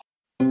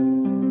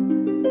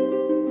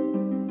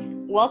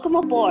Welcome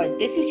aboard.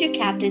 This is your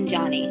captain,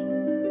 Johnny.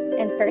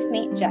 And first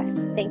mate, Jess.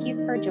 Thank you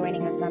for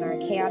joining us on our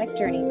chaotic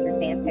journey through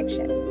fan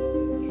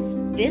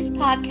fiction. This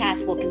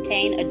podcast will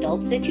contain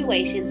adult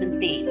situations and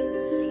themes.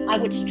 I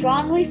would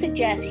strongly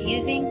suggest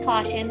using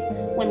caution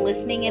when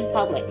listening in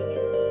public.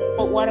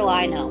 But what do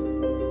I know?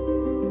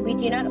 We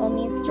do not own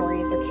these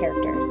stories or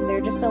characters.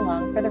 They're just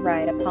along for the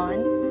ride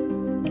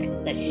upon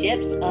the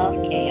ships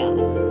of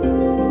chaos.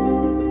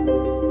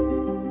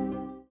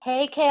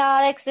 Hey,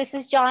 chaotics. This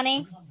is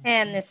Johnny.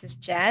 And this is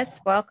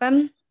Jess.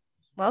 Welcome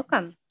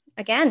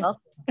again.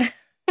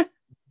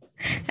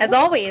 As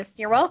always,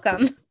 you're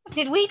welcome.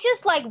 Did we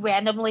just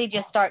randomly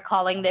just start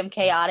calling them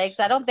chaotics?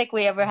 I don't think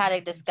we ever had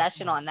a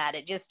discussion on that.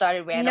 It just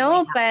started randomly.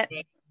 No, but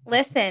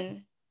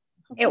listen,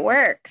 it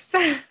works.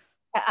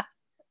 Yeah.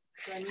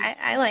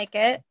 I like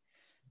it.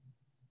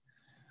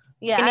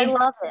 Yeah, I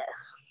love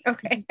it.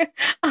 Okay.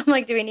 I'm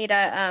like, do we need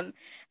to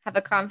have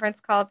a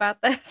conference call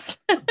about this?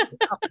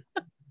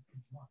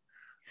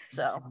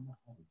 So,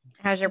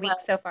 how's your week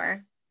so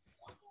far?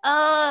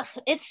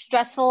 It's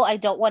stressful. I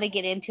don't want to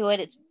get into it.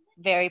 It's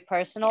very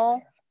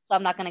personal, so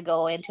I'm not going to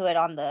go into it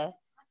on the.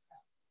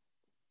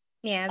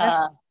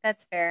 Yeah,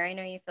 that's fair. I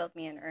know you filled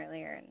me in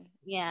earlier, and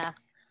yeah.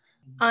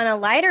 On a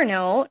lighter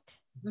note,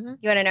 You want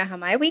to know how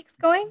my week's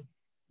going?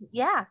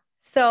 Yeah.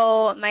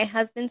 So my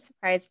husband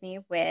surprised me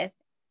with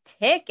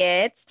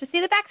tickets to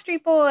see the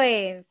Backstreet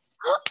Boys.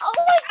 Oh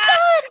my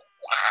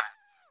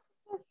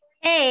God!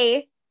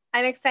 Hey,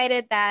 I'm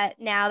excited that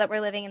now that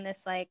we're living in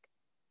this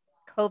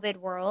COVID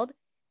world,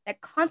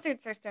 that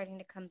concerts are starting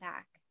to come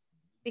back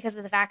because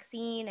of the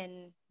vaccine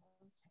and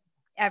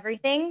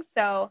everything.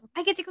 So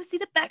I get to go see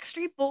the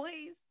Backstreet Boys.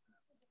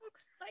 I'm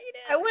excited.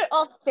 I went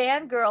all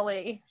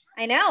fangirly.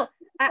 I know.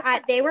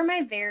 They were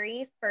my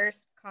very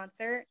first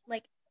concert,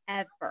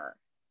 ever.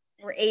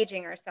 We're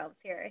aging ourselves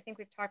here. I think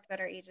we've talked about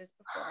our ages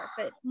before,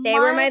 but they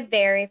were my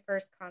very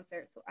first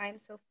concert. So I'm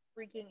so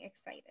freaking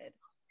excited.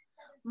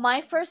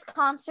 My first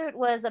concert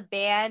was a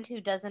band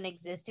who doesn't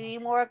exist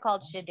anymore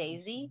called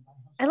Shadazy.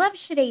 I love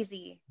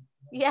Shadazy.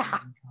 Yeah.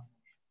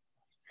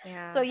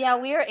 Yeah. So yeah,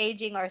 we are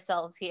aging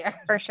ourselves here.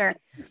 For sure.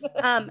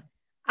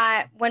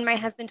 When my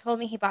husband told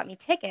me he bought me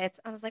tickets,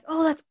 I was like,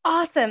 oh, that's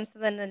awesome. So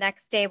then the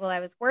next day while I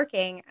was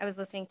working, I was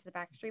listening to the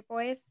Backstreet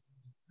Boys.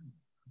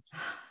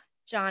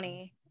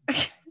 Johnny,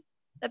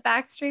 the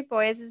Backstreet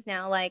Boys is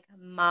now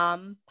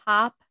mom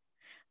pop,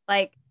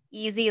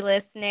 easy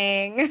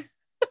listening.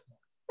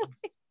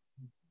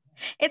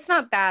 It's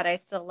not bad. I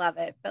still love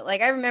it. But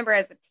I remember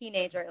as a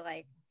teenager,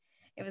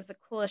 it was the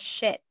coolest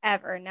shit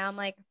ever. Now I'm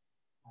like,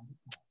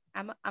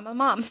 I'm a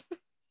mom.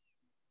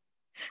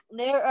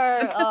 There are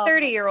I'm a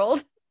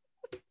 30-year-old.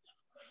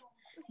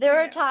 There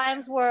are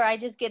times where I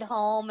just get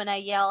home and I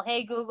yell,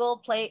 "Hey Google,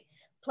 play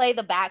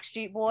the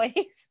Backstreet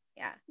Boys."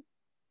 Yeah.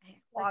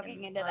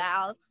 Walking into the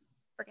house.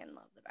 Freaking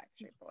love the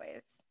Backstreet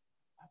Boys.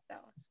 So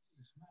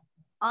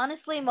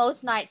honestly,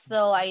 most nights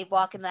though, I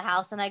walk in the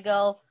house and I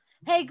go,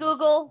 "Hey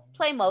Google,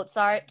 play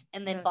Mozart,"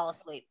 and then fall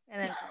asleep.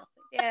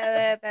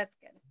 Yeah, that's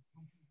good.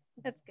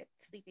 That's good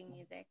sleeping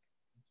music.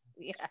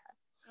 Yeah.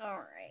 All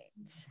right.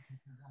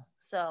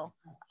 So,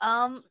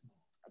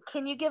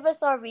 can you give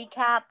us our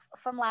recap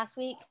from last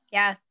week?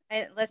 Yeah.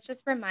 Let's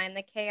just remind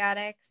the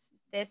chaotics.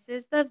 This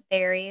is the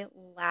very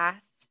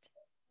last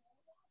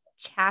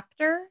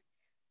chapter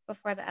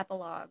before the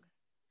epilogue.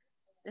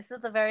 This is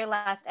the very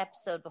last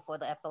episode before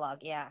the epilogue.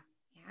 Yeah.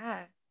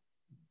 Yeah.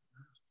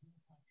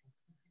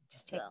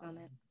 Just take a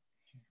moment.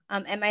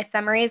 And my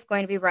summary is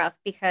going to be rough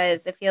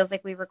because it feels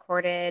like we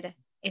recorded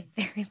a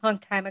very long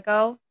time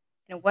ago.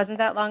 And it wasn't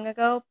that long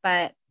ago,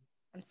 but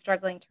I'm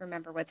struggling to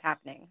remember what's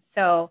happening.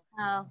 So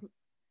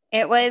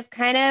it was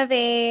kind of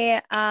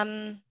a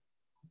an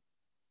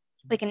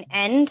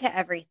end to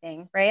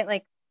everything,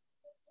 right?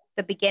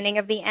 The beginning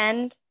of the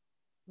end.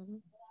 Mm-hmm.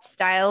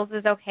 Styles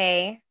is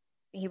okay.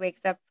 He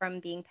wakes up from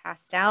being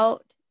passed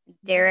out.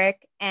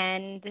 Derek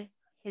and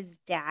his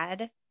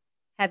dad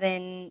have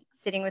been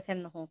sitting with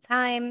him the whole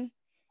time.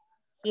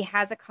 He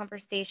has a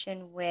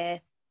conversation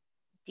with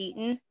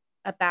Deaton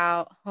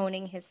about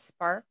honing his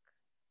spark.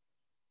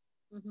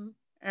 Mm-hmm.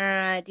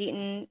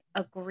 Deaton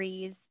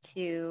agrees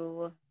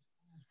to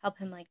help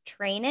him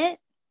train it.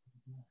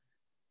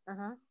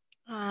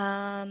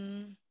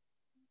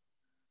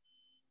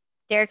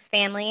 Derek's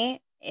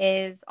family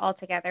is all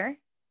together.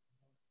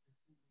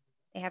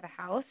 They have a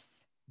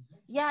house.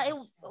 Yeah,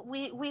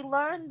 we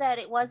learned that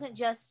it wasn't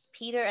just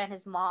Peter and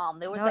his mom.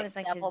 There was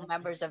several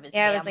members of his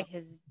family. Yeah, it was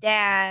his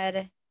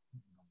dad,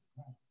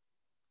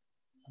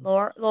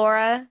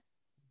 Laura.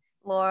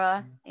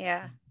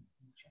 Yeah.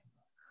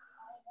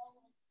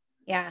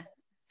 Yeah.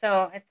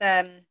 So it's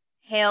a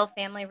Hale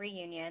family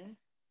reunion.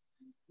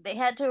 They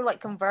had to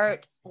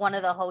convert one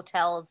of the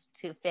hotels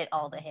to fit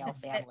all the Hale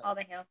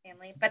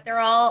family. But they're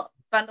all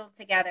bundled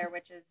together,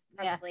 which is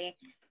probably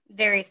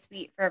very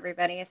sweet for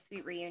everybody. A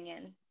sweet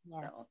reunion.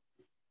 Yeah. So,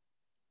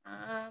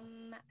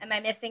 am I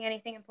missing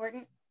anything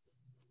important?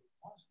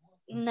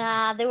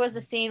 Nah, there was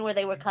a scene where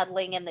they were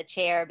cuddling in the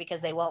chair because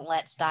they won't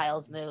let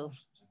Styles move.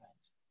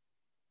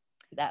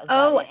 That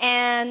was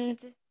and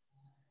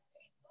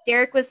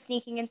Derek was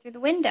sneaking in through the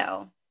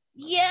window.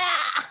 Yeah.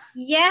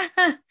 Yeah.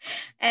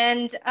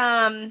 And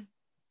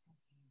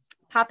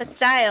Papa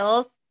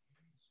Styles,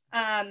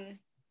 man,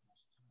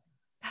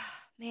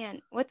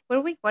 what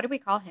do we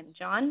call him?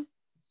 John?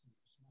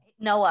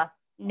 Noah.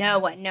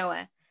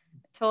 Noah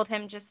told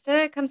him just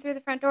to come through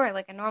the front door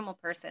like a normal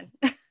person.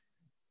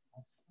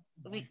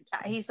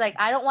 He's like,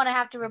 I don't want to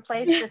have to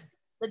replace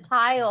the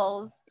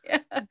tiles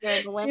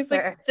during the winter. He's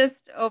like,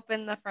 just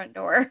open the front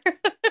door.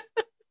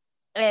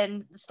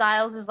 And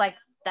Styles is like,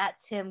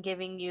 that's him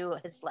giving you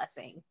his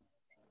blessing.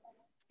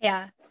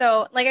 Yeah.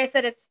 So, like I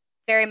said, it's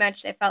very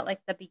much, it felt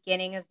like the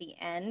beginning of the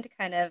end,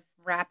 kind of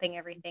wrapping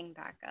everything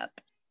back up.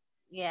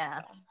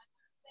 Yeah.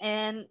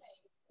 And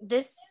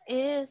this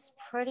is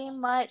pretty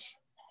much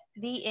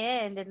the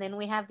end. And then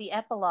we have the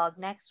epilogue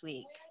next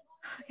week.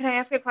 Can I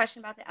ask a question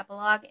about the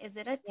epilogue? Is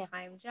it a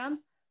time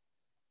jump?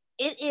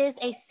 It is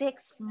a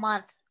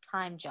 6-month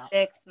time jump.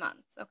 6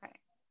 months. Okay.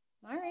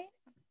 All right.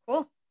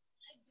 Cool.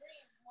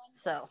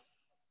 So.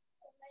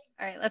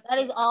 All right. That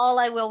is all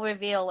I will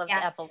reveal of the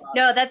epilogue.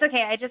 No, that's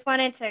okay. I just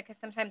wanted to, because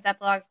sometimes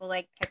epilogues will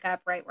like pick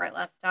up right where it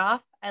left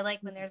off. I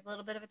like when there's a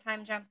little bit of a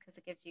time jump because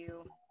it gives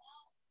you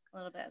a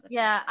little bit of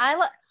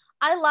the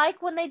I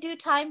like when they do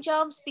time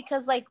jumps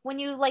because like when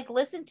you like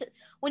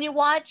when you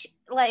watch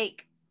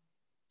like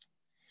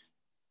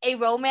a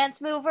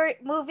romance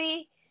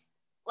movie,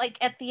 like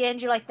at the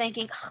end you're like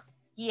thinking,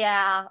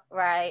 yeah,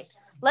 right.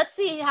 Let's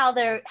see how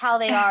they are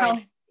in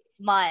 6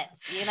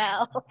 months, you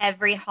know.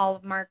 Every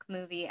Hallmark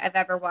movie I've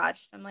ever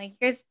watched, I'm like,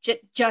 you guys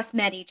just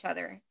met each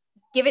other.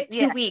 Give it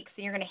 2 weeks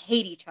and you're gonna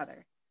hate each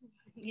other.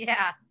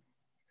 Yeah.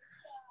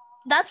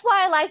 That's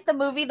why I like the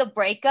movie The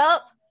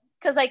Breakup.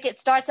 Because like it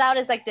starts out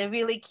as like the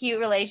really cute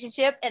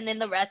relationship, and then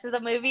the rest of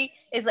the movie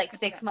is like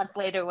 6 months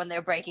later when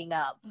they're breaking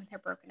up. When they're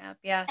broken up,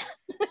 yeah.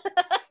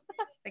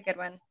 It's a good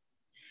one.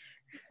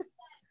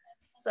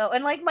 So,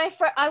 and like my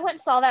friend, I went and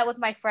saw that with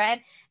my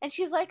friend, and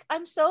she's like,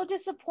 "I'm so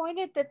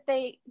disappointed that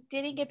they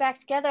didn't get back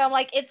together." I'm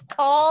like, "It's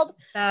called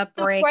the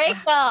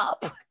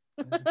breakup."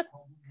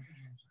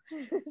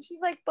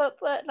 She's like, "But,"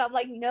 and I'm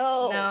like,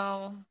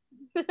 "No,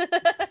 can't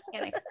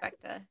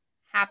expect a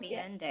happy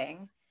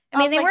ending." I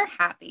mean, they were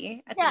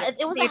happy. It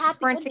was they a happy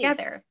just weren't ending.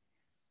 together.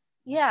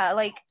 Yeah,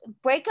 like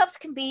breakups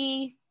can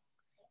be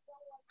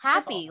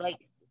happy.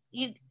 Like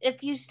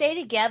if you stay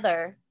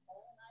together,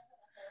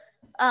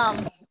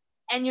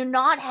 and you're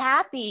not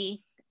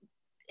happy,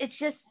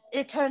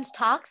 it turns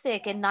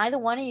toxic, and neither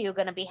one of you are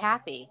going to be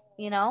happy.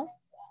 You know.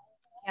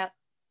 Yep.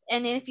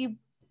 And if you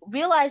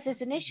realize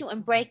there's an issue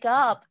and break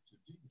up,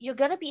 you're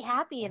going to be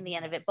happy in the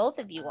end of it. Both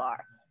of you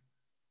are.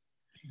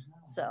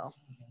 So,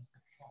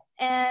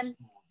 and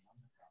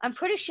I'm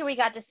pretty sure we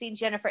got to see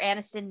Jennifer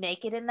Aniston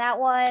naked in that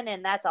one,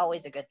 and that's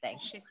always a good thing.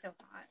 She's so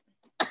hot.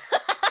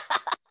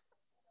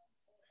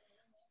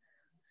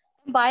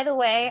 By the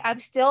way, I'm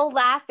still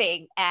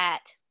laughing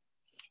at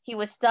he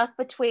was stuck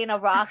between a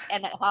rock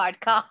and a hard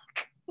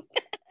cock.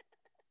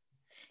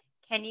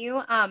 Can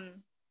you,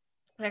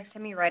 next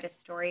time you write a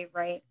story,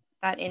 write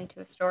that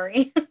into a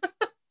story?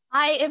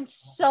 I am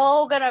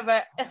so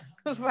gonna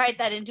write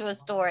that into a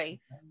story.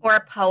 Or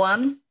a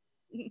poem.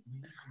 You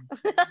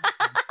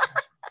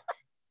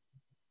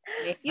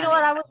know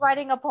what? I was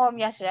writing a poem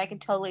yesterday. I can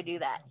totally do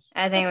that.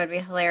 I think it would be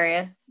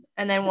hilarious.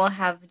 And then we'll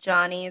have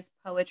Johnny's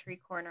poetry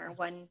corner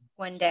one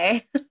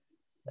day.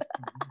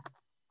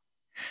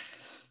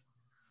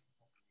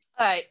 All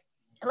right.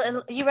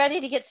 You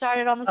ready to get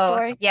started on the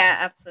story? Yeah,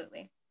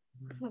 absolutely.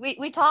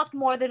 We talked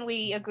more than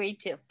we agreed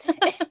to.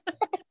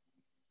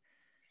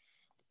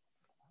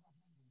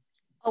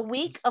 A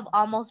week of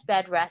almost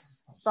bed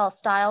rest saw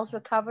Styles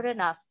recovered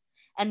enough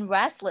and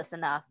restless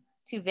enough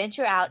to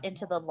venture out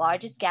into the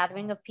largest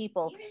gathering of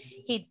people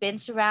he'd been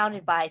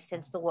surrounded by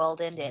since the world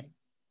ended.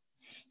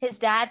 His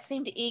dad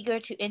seemed eager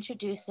to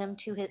introduce him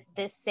to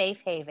this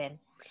safe haven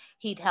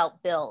he'd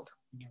helped build,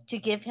 to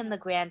give him the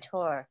grand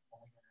tour.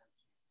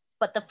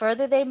 But the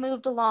further they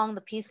moved along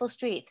the peaceful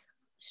street,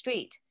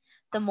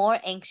 the more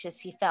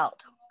anxious he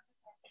felt.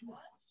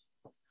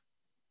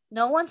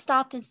 No one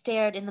stopped and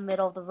stared in the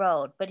middle of the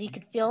road, but he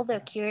could feel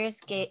their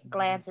curious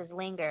glances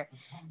linger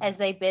as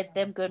they bid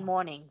them good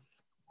morning.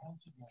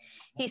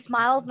 He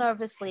smiled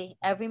nervously,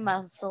 every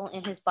muscle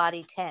in his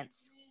body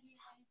tense.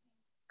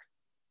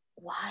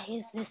 "Why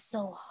is this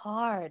so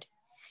hard?"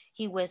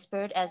 he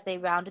whispered as they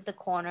rounded the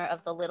corner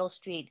of the little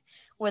street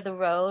where the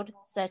road,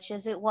 such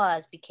as it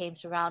was, became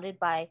surrounded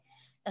by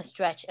a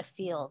stretch of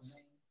fields.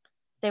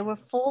 They were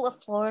full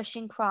of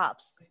flourishing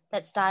crops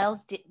that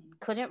Styles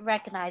couldn't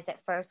recognize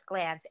at first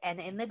glance, and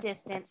in the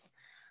distance,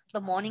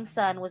 the morning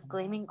sun was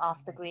gleaming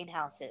off the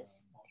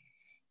greenhouses.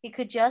 He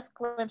could just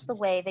glimpse the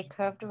way they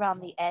curved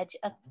around the edge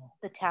of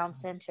the town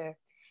center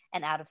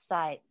and out of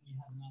sight.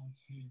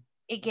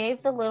 It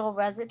gave the little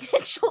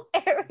residential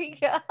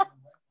area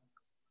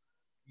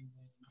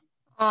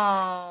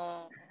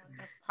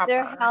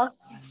their house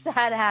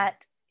sat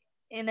at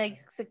in a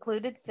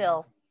secluded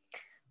field,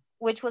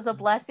 which was a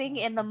blessing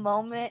in the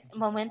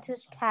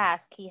momentous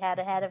task he had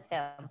ahead of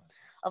him.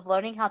 of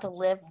learning how to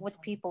live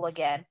with people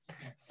again.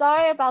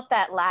 Sorry about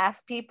that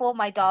laugh, people.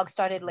 My dog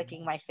started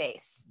licking my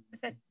face.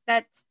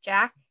 That's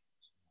Jack?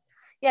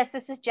 Yes,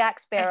 this is Jack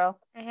Sparrow.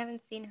 I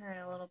haven't seen her in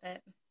a little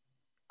bit.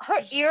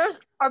 Her ears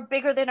are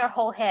bigger than her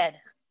whole head.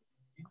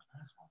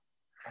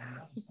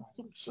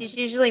 She's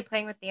usually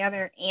playing with the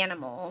other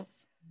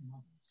animals.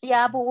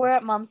 Yeah, but we're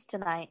at Mom's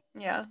tonight.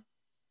 Yeah.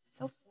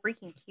 So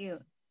freaking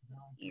cute.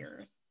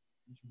 Ears.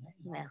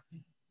 Yeah.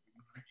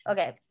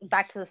 Okay,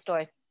 back to the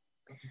story.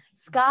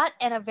 Scott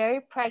and a very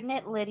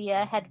pregnant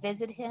Lydia had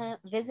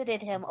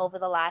visited him over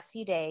the last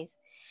few days,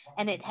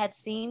 and it had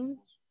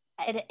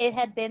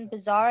been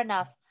bizarre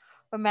enough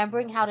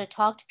remembering how to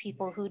talk to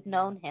people who'd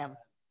known him.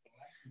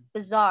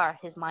 Bizarre,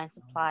 his mind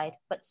supplied,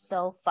 but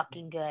so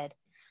fucking good.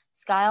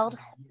 Scott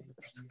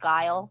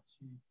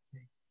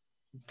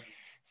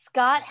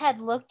had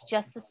looked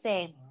just the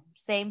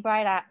same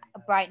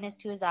brightness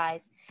to his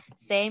eyes,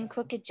 same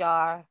crooked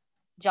jaw,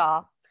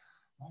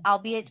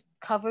 albeit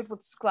covered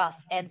with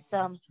scruff and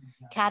some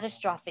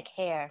catastrophic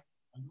hair.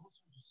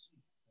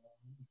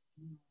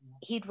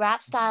 He'd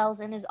wrap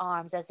Styles in his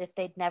arms as if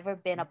they'd never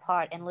been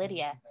apart, and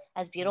Lydia,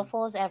 as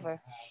beautiful as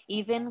ever,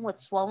 even with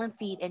swollen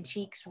feet and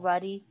cheeks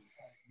ruddy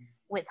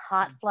with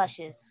hot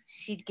flushes,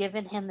 she'd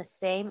given him the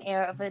same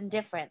air of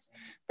indifference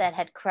that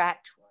had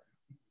cracked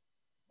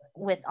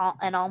with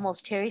an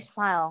almost teary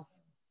smile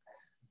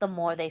the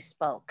more they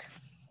spoke.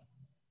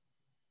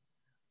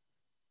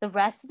 The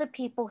rest of the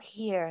people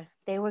here,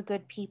 they were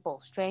good people,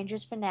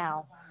 strangers for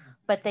now,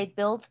 but they'd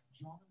built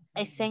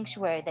a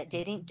sanctuary that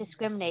didn't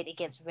discriminate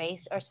against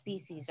race or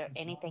species or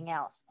anything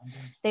else.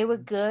 They were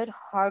good,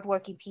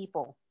 hardworking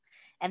people,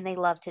 and they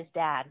loved his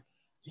dad.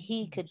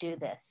 He could do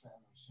this.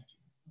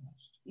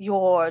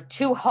 "You're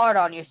too hard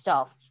on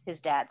yourself,"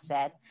 his dad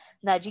said,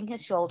 nudging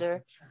his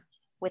shoulder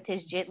with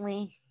his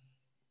gently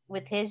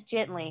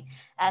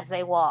as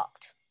they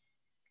walked.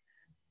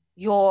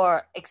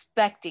 "You're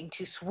expecting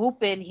to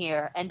swoop in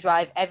here and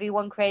drive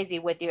everyone crazy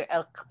with your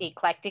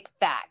eclectic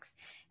facts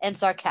and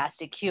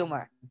sarcastic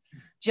humor,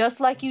 just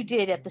like you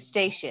did at the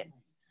station.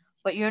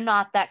 But you're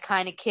not that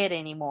kind of kid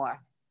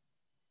anymore,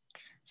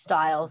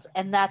 Styles,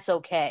 and that's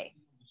okay."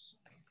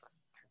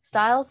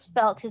 Styles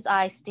felt his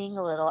eyes sting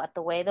a little at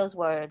the way those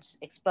words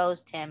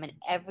exposed him in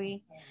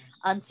every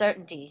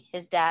uncertainty.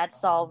 His dad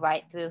saw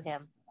right through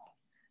him.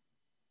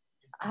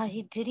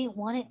 "He didn't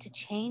want it to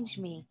change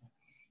me,"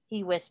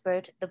 he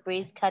whispered, the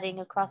breeze cutting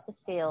across the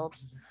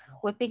fields,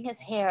 whipping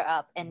his hair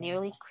up and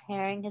nearly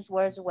carrying his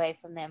words away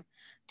from them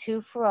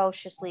too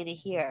ferociously to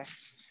hear.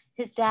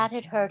 His dad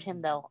had heard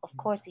him, though. Of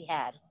course he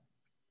had.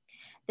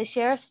 The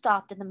sheriff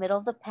stopped in the middle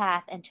of the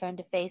path and turned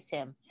to face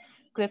him,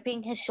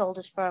 gripping his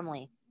shoulders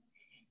firmly.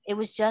 It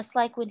was just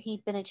like when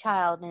he'd been a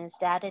child and his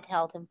dad had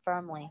held him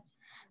firmly,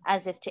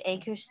 as if to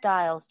anchor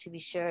Styles to be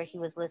sure he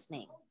was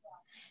listening.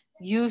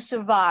 "You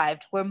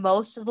survived where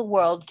most of the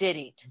world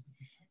didn't.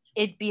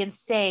 It'd be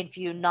insane for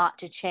you not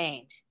to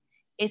change.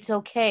 It's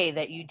okay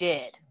that you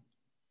did."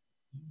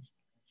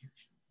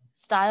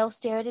 Styles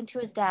stared into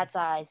his dad's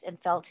eyes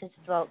and felt his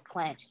throat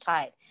clench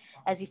tight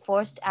as he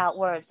forced out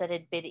words that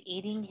had been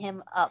eating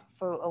him up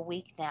for a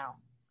week now.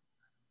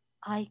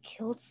 "I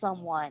killed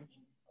someone,"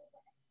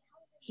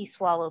 he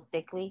swallowed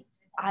thickly.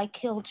 "I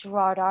killed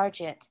Gerard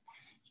Argent,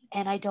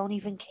 and I don't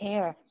even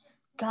care.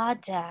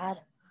 God,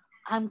 Dad,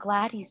 I'm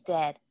glad he's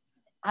dead.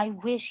 I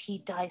wish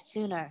he'd die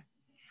sooner.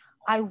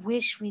 I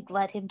wish we'd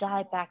let him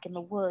die back in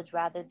the woods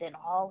rather than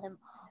haul him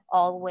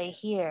all the way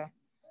here.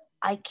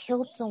 I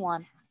killed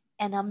someone,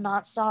 and I'm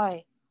not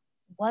sorry.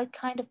 What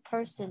kind of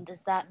person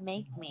does that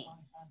make me?"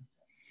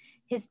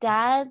 His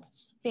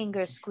dad's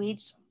fingers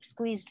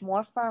squeezed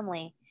more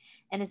firmly,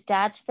 and his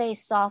dad's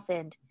face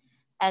softened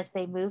as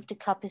they moved to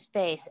cup his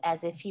face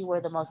as if he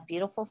were the most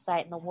beautiful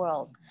sight in the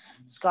world,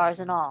 scars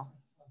and all.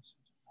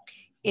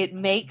 "It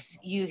makes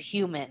you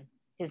human,"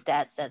 his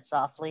dad said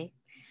softly.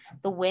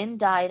 The wind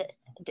died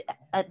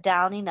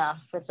down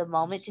enough for the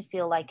moment to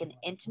feel like an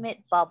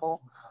intimate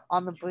bubble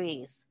on the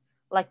breeze,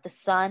 like the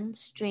sun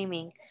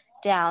streaming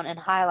down and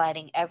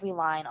highlighting every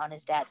line on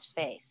his dad's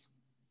face.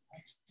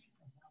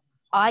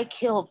 "I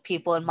killed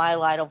people in my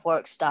line of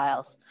work,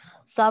 Styles.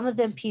 Some of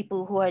them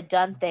people who had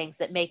done things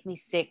that make me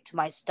sick to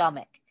my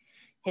stomach,"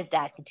 his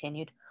dad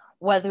continued.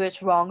 "Whether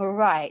it's wrong or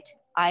right,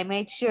 I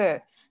made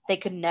sure they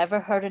could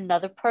never hurt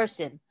another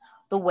person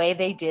the way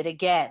they did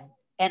again,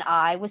 and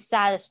I was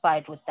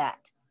satisfied with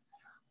that.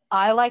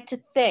 I like to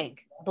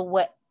think the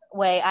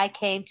way I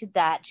came to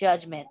that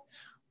judgment,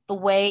 the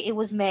way it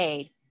was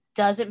made,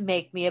 doesn't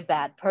make me a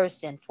bad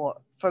person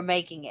for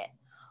making it.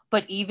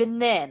 But even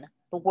then,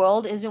 the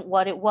world isn't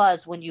what it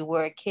was when you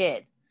were a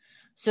kid.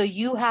 So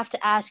you have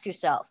to ask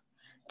yourself,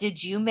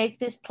 did you make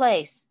this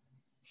place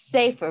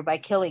safer by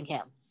killing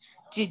him?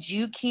 Did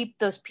you keep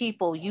those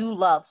people you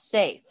love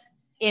safe?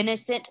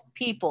 Innocent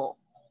people."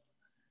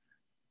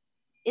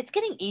 It's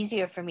getting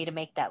easier for me to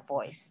make that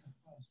voice.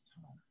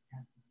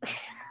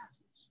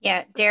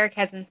 Yeah, Derek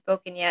hasn't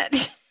spoken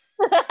yet.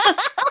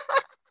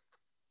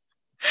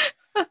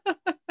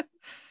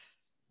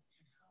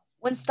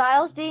 When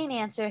Styles didn't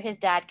answer, his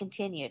dad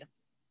continued.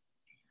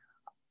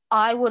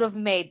 I would have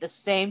made the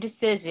same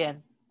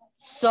decision.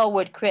 So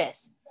would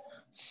Chris.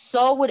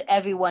 So would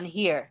everyone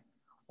here.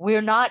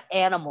 We're not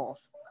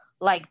animals,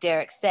 like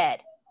Derek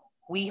said.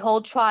 We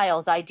hold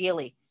trials,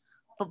 ideally.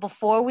 But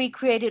before we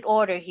created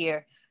order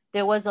here,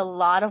 there was a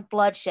lot of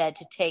bloodshed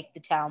to take the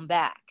town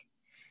back.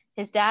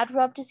 His dad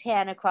rubbed his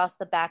hand across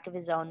the back of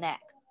his own neck.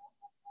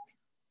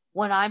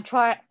 What I'm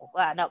trying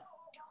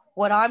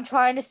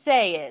to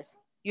say is,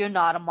 you're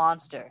not a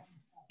monster.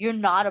 You're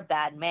not a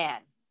bad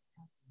man.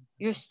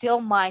 You're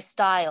still my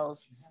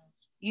Styles.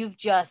 You've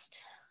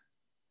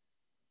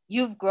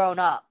grown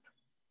up.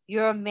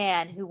 You're a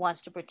man who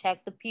wants to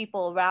protect the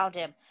people around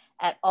him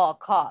at all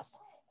costs.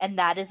 And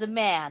that is a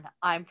man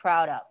I'm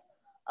proud of.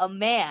 A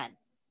man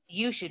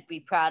you should be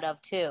proud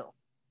of too.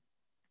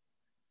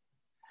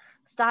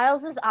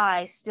 Styles'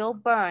 eyes still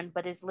burned,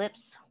 but his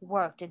lips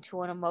worked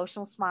into an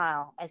emotional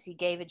smile as he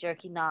gave a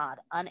jerky nod,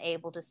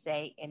 unable to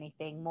say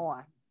anything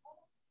more.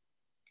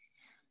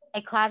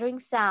 A clattering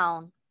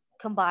sound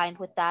combined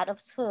with that of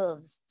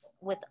hooves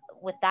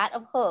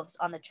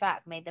on the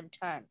track made them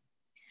turn.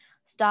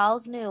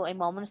 Styles knew a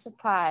moment of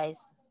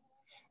surprise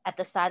at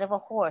the sight of a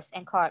horse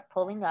and cart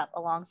pulling up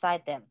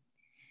alongside them.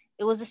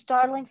 It was a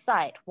startling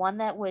sight, one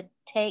that would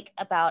take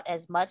about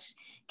as much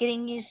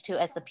getting used to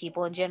as the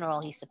people in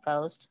general, he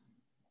supposed.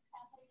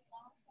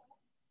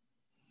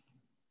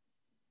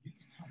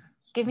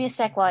 Give me a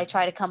sec while I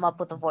try to come up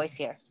with a voice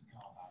here.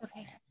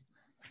 Okay.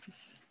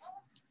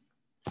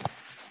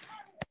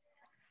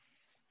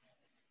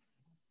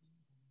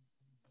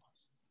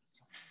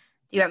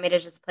 Do you want me to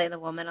just play the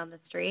woman on the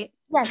street?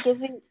 Yeah,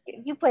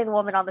 you play the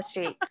woman on the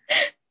street.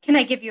 Can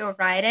I give you a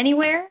ride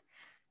anywhere?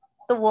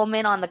 The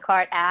woman on the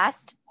cart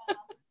asked.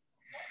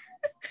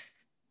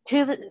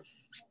 To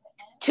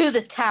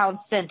the town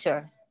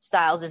center,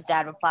 Styles'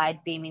 dad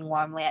replied, beaming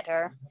warmly at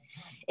her.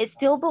 It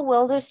still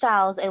bewildered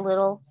Styles a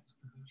little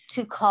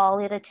to call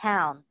it a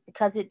town,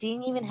 because it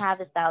didn't even have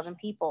 1,000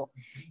 people.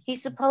 He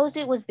supposed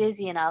it was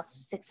busy enough,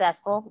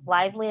 successful,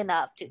 lively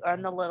enough to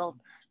earn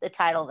the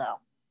title, though.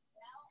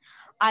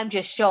 I'm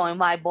just showing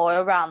my boy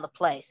around the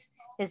place.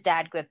 His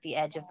dad gripped the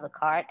edge of the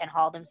cart and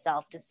hauled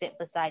himself to sit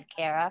beside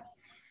Kara,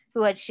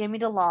 who had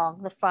shimmied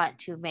along the front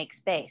to make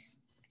space.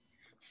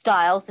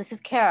 Styles, this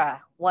is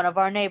Kara, one of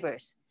our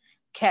neighbors.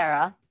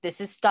 Kara, this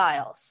is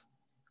Styles.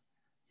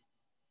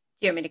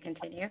 Do you want me to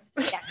continue?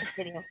 Yeah,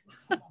 continue.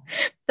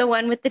 The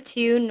one with the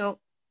two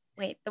noisy?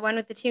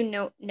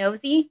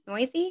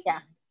 Yeah.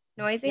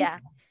 Noisy? Yeah.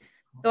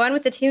 The one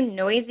with the two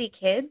noisy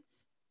kids?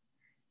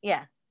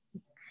 Yeah.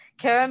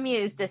 Kara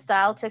mused as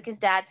Styles took his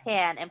dad's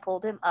hand and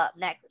pulled him up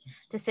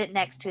to sit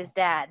next to his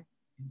dad.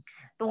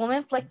 The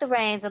woman flicked the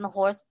reins and the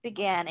horse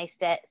began a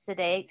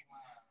sedate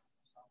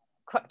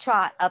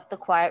trot up the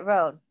quiet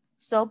road.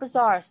 So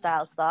bizarre,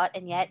 Styles thought,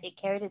 and yet it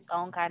carried its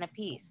own kind of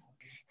peace.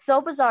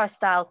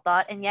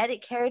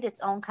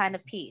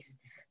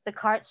 The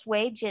cart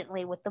swayed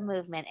gently with the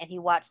movement, and he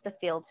watched the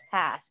fields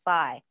pass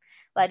by,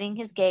 letting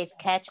his gaze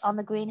catch on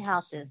the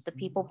greenhouses, the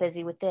people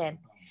busy within.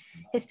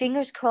 His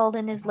fingers curled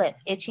in his lip,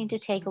 itching to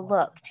take a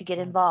look, to get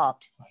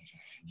involved.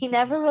 He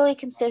never really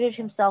considered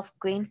himself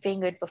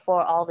green-fingered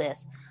before all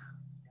this,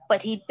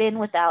 but he'd been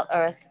without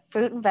earth,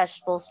 fruit and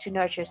vegetables to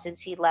nurture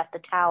since he'd left the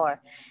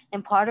tower,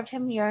 and part of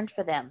him yearned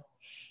for them.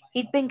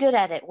 He'd been good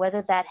at it,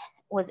 whether that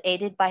was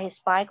aided by his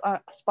spark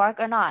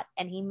or not,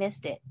 and he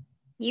missed it.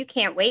 You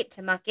can't wait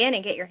to muck in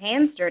and get your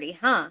hands dirty,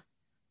 huh?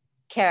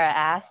 Kara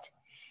asked.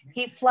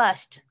 He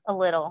flushed a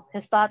little,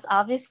 his thoughts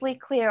obviously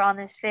clear on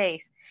his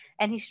face,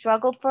 and he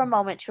struggled for a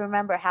moment to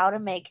remember how to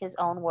make his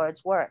own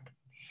words work.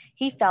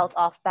 He felt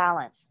off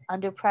balance,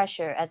 under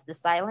pressure as the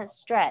silence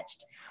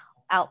stretched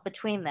out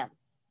between them.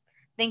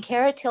 Then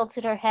Kara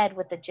tilted her head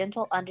with a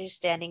gentle,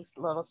 understanding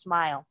little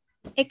smile.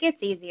 It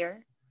gets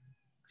easier,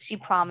 she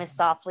promised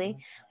softly,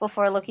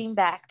 before looking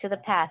back to the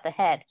path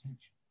ahead.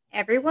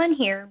 Everyone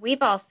here,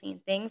 we've all seen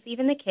things,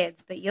 even the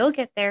kids, but you'll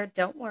get there,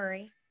 don't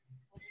worry.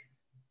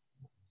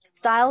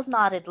 Styles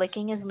nodded,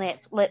 licking his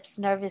lips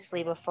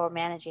nervously before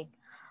managing.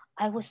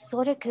 I was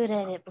sort of good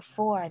at it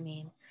before,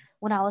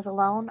 when I was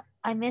alone.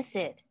 I miss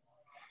it.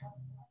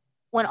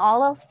 When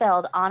all else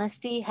failed,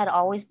 honesty had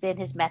always been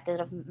his method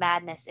of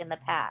madness in the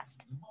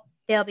past.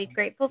 They'll be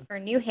grateful for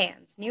new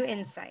hands, new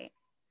insight.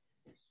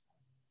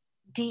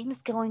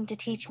 Dean's going to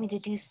teach me to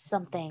do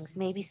some things,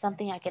 maybe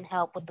something I can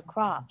help with the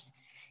crops,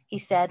 he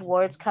said,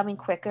 words coming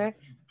quicker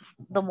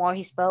the more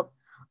he spoke.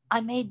 I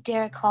made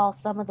Derek haul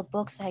some of the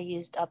books I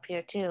used up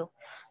here too,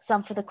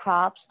 some for the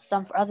crops,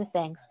 some for other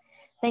things.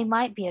 They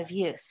might be of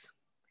use.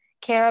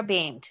 Kara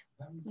beamed.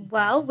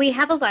 Well, we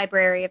have a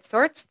library of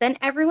sorts, then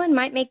everyone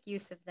might make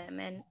use of them,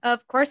 and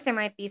of course there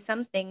might be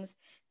some things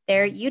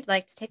there you'd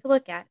like to take a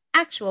look at.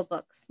 Actual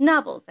books,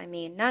 novels,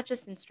 not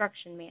just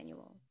instruction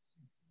manuals.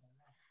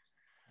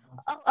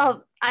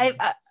 I've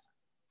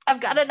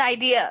got an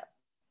idea.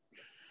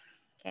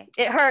 Okay.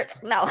 It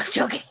hurts. No, I'm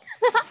joking.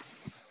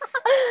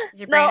 Is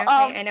your brain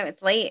okay? I know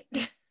it's late.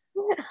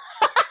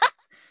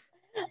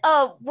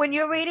 When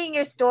you're reading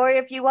your story,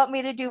 if you want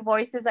me to do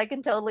voices, I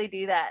can totally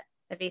do that.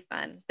 That'd be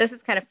fun. This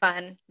is kind of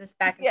fun. This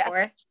back and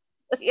forth.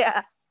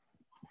 Yeah.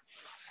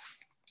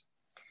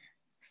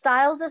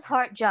 Styles'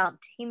 heart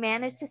jumped. He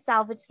managed to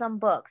salvage some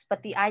books,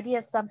 but the idea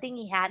of something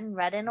he hadn't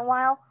read in a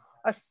while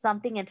or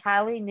something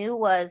entirely new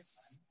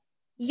was...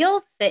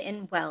 You'll fit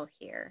in well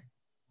here.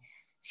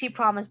 She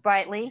promised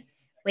brightly.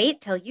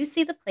 Wait till you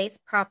see the place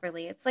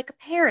properly. It's like a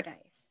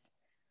paradise.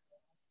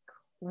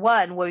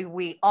 One where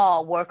we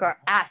all work our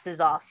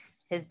asses off,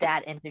 his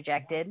dad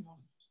interjected.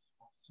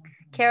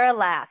 Kara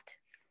laughed.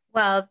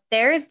 Well,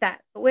 there's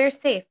that, but we're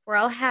safe. We're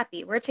all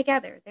happy. We're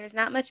together. There's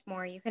not much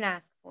more you can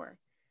ask for.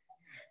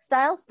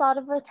 Styles thought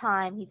of a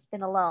time he'd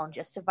spent alone,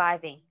 just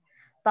surviving.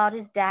 Thought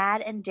his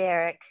dad and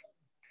Derek,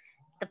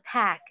 the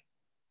pack,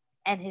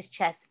 and his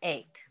chest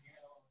ached.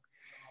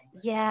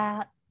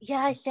 Yeah,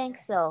 I think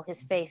so,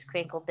 his face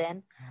crinkled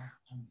then.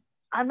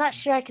 I'm not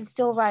sure I can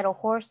still ride a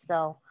horse,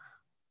 though.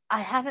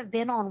 I haven't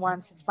been on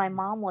one since my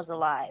mom was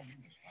alive.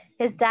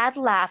 His dad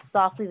laughed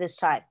softly this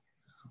time.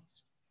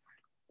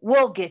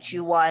 We'll get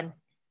you one.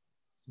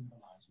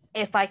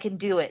 If I can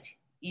do it,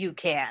 you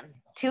can.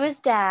 To his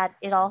dad,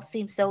 it all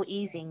seemed so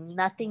easy,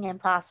 nothing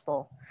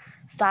impossible.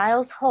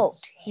 Styles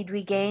hoped he'd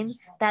regain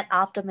that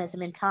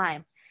optimism in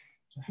time.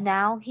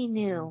 Now he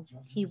knew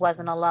he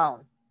wasn't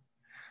alone.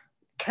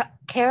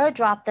 Kara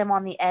dropped them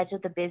on the edge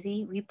of the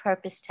busy,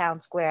 repurposed town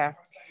square.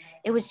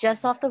 It was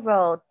just off the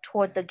road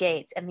toward the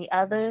gates and the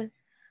other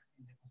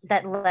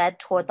that led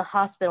toward the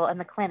hospital and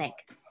the clinic.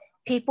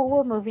 People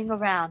were moving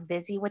around,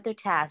 busy with their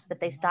tasks, but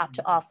they stopped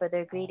to offer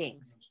their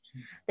greetings.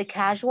 The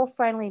casual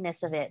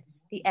friendliness of it,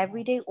 the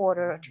everyday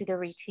order to their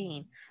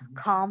routine,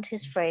 calmed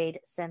his frayed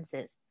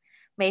senses,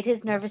 made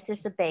his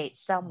nervousness abate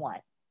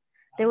somewhat.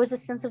 There was a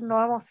sense of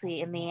normalcy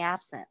in the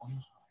absence.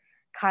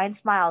 Kind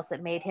smiles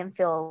that made him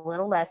feel a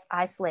little less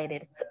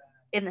isolated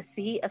in the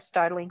sea of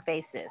startling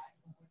faces.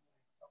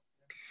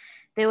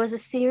 There was a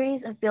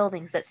series of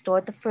buildings that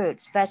stored the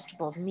fruits,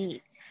 vegetables,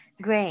 meat,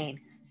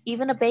 grain,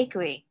 even a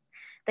bakery.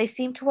 They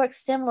seemed to work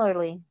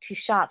similarly to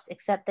shops,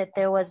 except that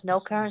there was no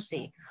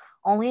currency,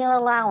 only an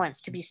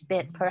allowance to be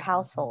spent per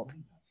household.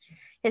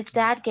 His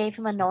dad gave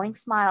him a knowing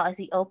smile as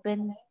he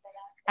opened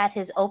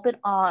his open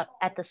awe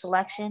at the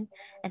selection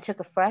and took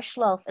a fresh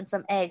loaf and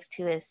some eggs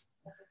to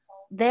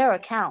their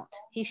account.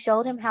 He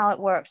showed him how it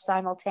worked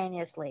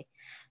simultaneously,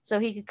 so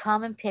he could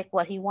come and pick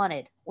what he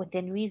wanted,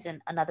 within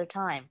reason, another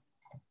time.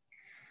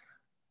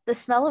 The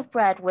smell of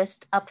bread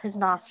whisked up his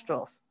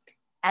nostrils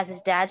as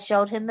his dad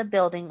showed him the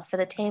building for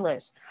the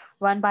tailors,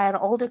 run by an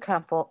older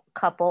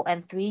couple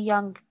and three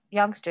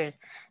youngsters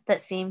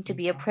that seemed to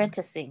be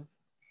apprenticing.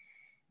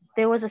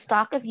 There was a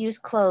stock of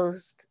used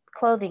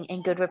clothing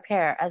in good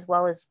repair, as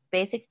well as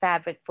basic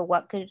fabric for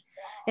what could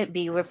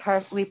be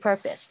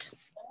repurposed.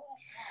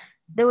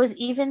 There was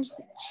even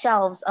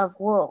shelves of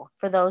wool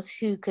for those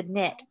who could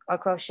knit or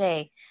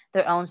crochet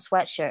their own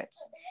sweatshirts.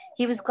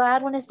 He was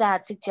glad when his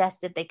dad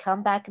suggested they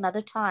come back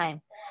another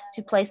time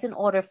to place an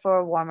order for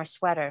a warmer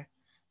sweater,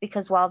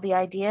 because while the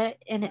idea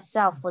in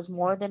itself was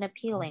more than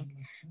appealing,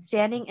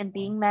 standing and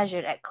being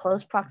measured at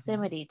close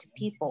proximity to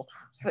people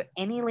for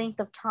any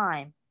length of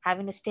time,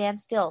 having to stand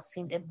still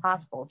seemed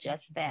impossible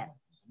just then.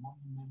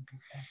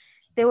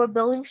 There were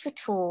buildings for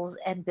tools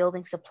and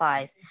building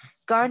supplies,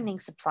 gardening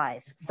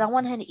supplies.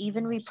 Someone had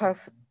even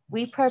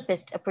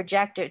repurposed a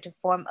projector to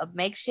form a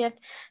makeshift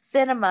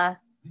cinema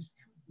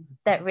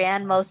that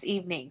ran most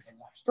evenings.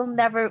 You'll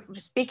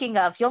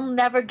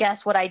never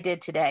guess what I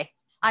did today.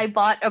 I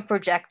bought a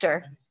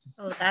projector.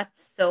 Oh,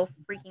 that's so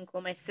freaking cool.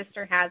 My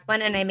sister has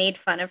one and I made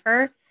fun of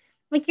her. I'm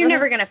like, you're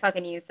never going to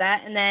fucking use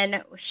that. And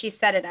then she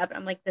set it up and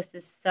I'm like, this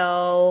is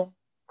so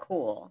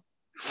cool.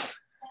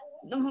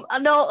 No,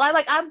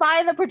 I'm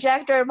buying the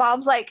projector. And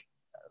Mom's like,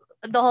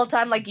 the whole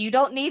time, like, you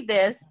don't need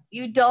this.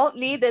 You don't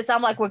need this.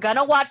 I'm like, we're going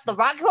to watch the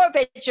Rocky Horror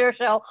Picture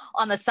Show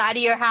on the side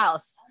of your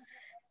house.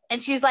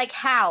 And she's like,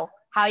 how?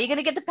 How are you going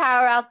to get the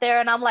power out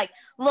there? And I'm like,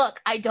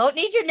 look, I don't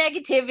need your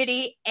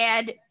negativity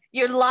and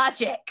your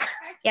logic.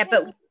 Yeah,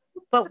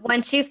 but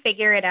once you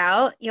figure it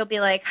out, you'll be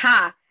like,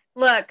 ha,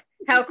 look,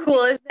 how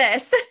cool is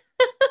this?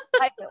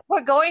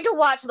 We're going to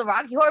watch the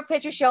Rocky Horror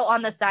Picture Show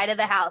on the side of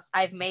the house.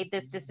 I've made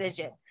this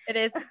decision. It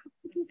is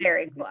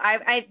very cool.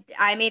 I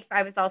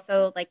was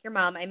also like your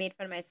mom. I made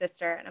fun of my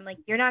sister, and I'm like,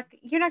 you're not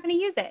going to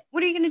use it.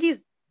 What are you going to do?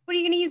 What are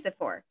you going to use it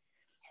for?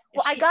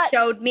 And well,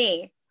 showed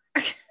me.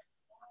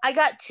 I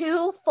got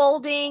 2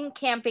 folding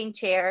camping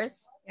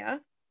chairs. Yeah.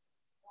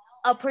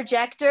 A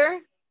projector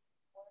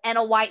and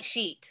a white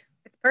sheet.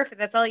 It's perfect.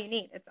 That's all you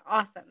need. It's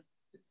awesome.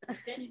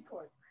 Extension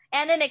cord.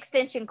 And an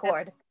extension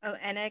cord. Oh,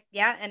 and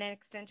an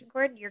extension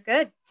cord. You're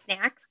good.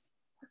 Snacks.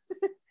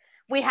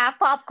 We have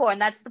popcorn.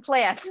 That's the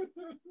plan.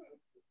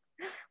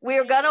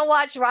 We're going to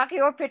watch Rocky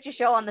Horror Picture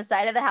Show on the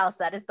side of the house.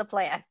 That is the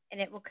plan.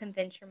 And it will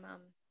convince your mom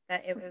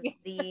that it was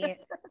the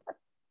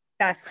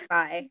best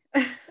buy.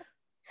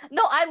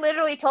 No, I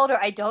literally told her,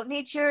 I don't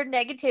need your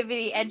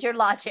negativity and your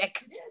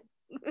logic.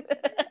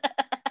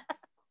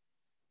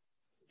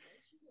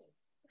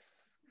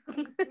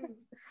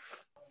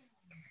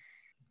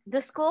 The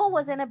school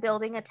was in a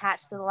building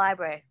attached to the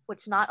library,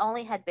 which not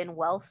only had been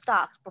well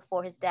stocked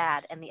before his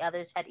dad and the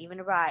others had even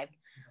arrived,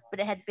 but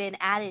it had been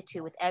added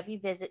to with every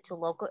visit to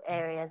local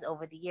areas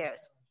over the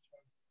years.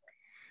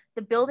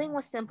 The building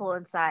was simple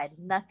inside,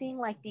 nothing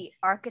like the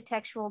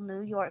architectural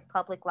New York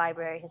Public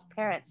Library his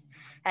parents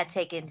had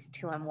taken him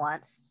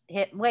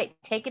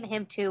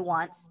to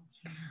once,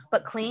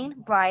 but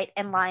clean, bright,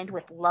 and lined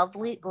with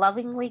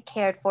lovingly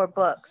cared for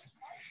books.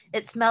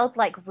 It smelled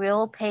like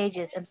real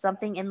pages, and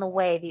something in the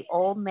way the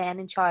old man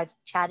in charge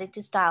chatted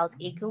to Styles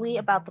eagerly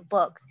about the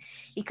books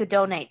he could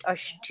donate or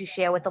to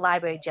share with the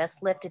library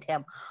just lifted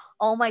him.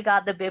 Oh my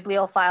God, the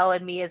bibliophile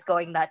in me is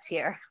going nuts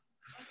here.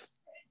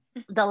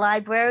 The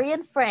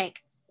librarian,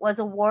 Frank, was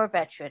a war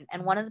veteran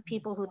and one of the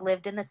people who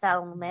lived in the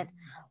settlement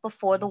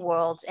before the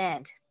world's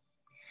end.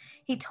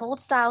 He told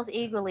Styles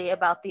eagerly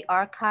about the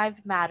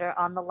archived matter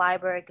on the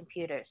library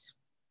computers.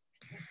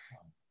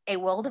 A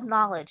world of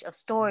knowledge, of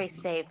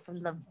stories saved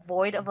from the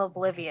void of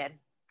oblivion.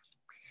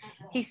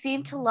 He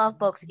seemed to love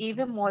books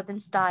even more than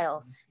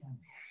Styles.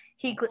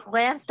 He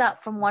glanced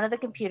up from one of the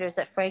computers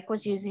that Frank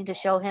was using to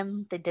show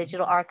him the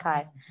digital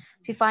archive,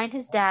 to find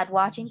his dad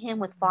watching him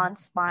with fond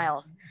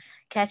smiles,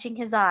 catching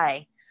his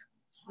eyes.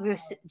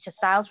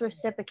 Styles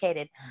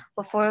reciprocated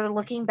before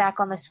looking back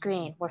on the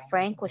screen, where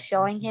Frank was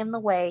showing him the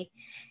way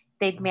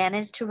they'd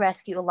managed to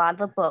rescue a lot of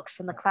the books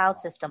from the cloud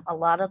system a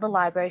lot of the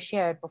library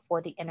shared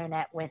before the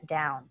internet went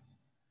down.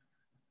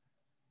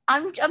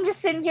 I'm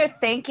just sitting here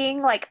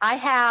thinking, like, I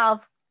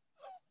have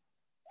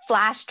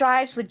flash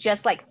drives with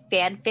just like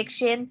fan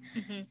fiction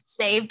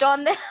saved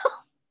on them.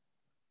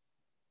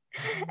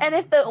 And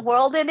if the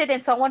world ended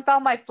and someone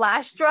found my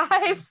flash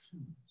drives,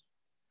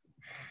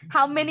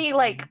 how many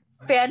like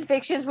fan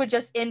fictions would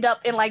just end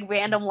up in like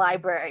random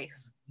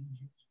libraries?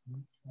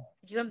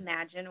 Could you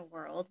imagine a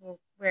world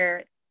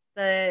where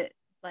the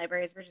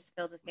libraries were just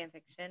filled with fan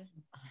fiction?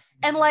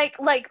 And like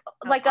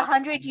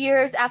 100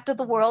 years after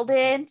the world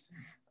ends,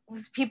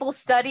 was people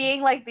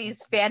studying like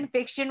these fan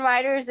fiction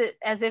writers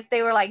as if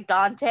they were like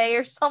Dante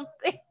or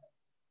something.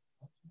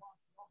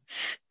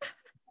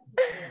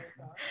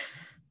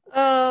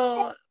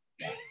 Oh,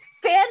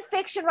 fan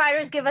fiction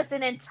writers give us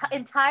an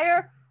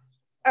entire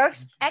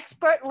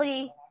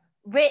expertly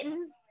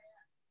written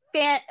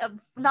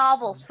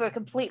novels for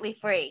completely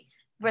free.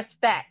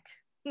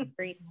 Respect.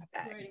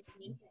 Respect.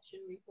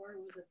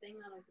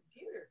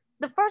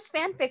 The first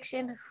fan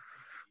fiction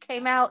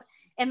came out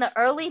in the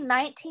early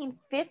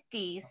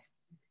 1950s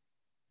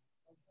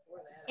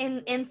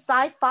in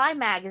sci-fi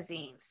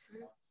magazines.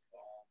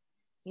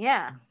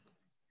 Yeah.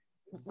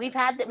 We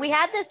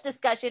had this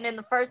discussion in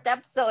the first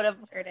episode of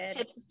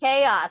Ships of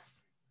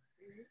Chaos.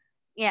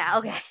 Yeah,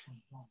 okay.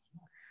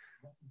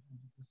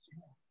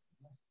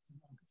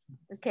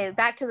 Okay,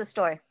 back to the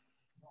story.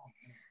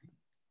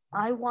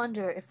 I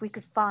wonder if we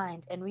could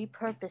find and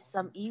repurpose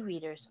some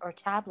e-readers or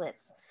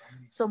tablets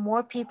so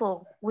more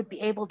people would be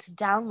able to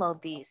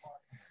download these,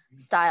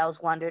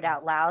 Styles wondered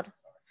out loud.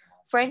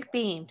 Frank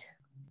beamed.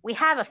 We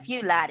have a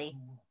few, laddie.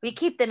 We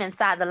keep them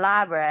inside the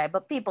library,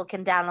 but people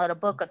can download a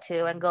book or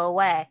two and go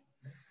away.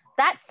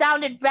 That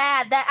sounded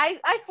bad. That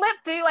I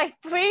flipped through like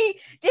 3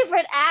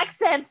 different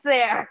accents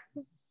there.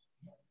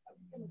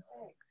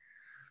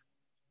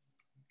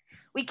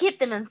 We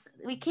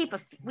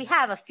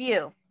have a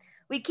few.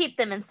 We keep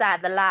them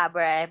inside the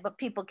library, but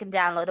people can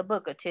download a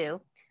book or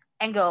two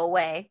and go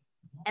away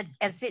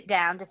and sit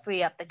down to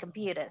free up the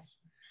computers.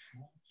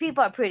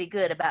 People are pretty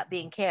good about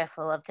being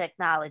careful of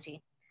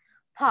technology.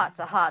 Parts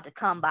are hard to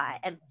come by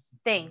and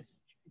things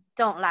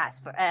don't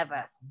last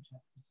forever.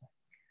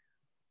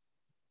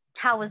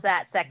 How was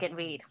that second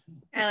read?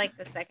 I like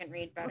the second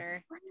read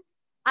better.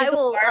 I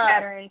will a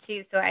veteran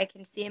too, so I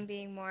can see him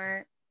being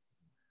more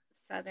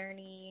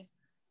southerny.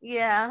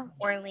 Yeah,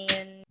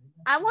 Orleans.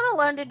 I want to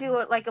learn to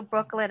do like a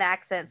Brooklyn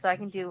accent, so I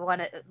can do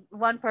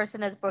one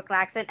person as Brooklyn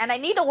accent, and I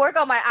need to work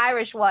on my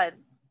Irish one.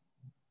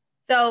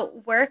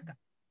 So work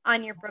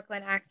on your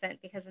Brooklyn accent,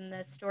 because in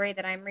the story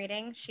that I'm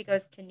reading, she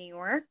goes to New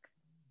York.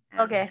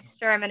 Okay.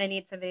 Sure, I'm going to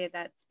need somebody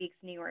that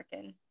speaks New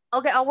Yorkin.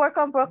 Okay, I'll work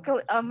on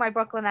my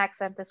Brooklyn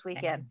accent this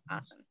weekend.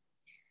 Okay. Awesome.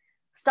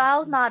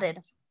 Styles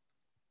nodded.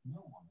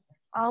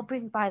 I'll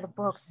bring by the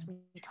books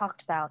we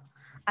talked about.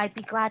 I'd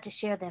be glad to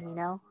share them, you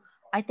know.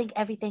 I think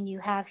everything you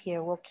have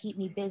here will keep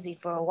me busy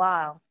for a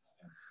while.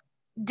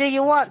 Do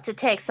you want to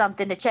take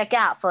something to check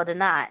out for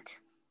tonight?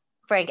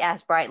 Frank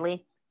asked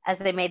brightly as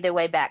they made their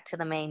way back to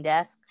the main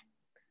desk.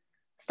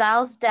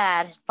 Styles'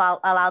 dad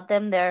allowed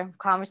them their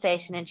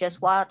conversation and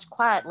just watched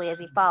quietly as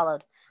he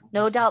followed,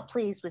 no doubt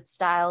pleased with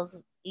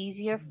Styles'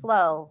 easier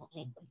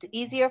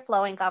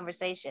flowing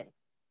conversation.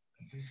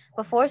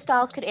 Before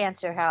Styles could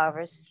answer,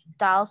 however,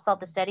 Styles felt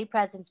the steady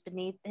presence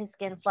beneath his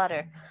skin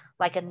flutter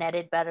like a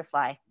netted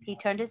butterfly. He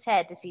turned his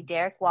head to see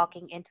Derek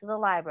walking into the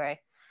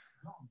library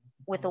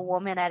with a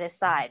woman at his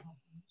side.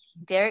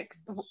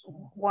 Derek's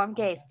warm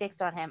gaze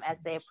fixed on him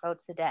as they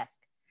approached the desk.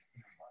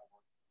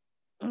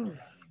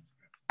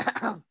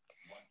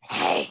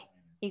 Hey,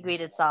 he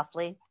greeted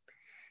softly.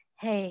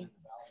 Hey,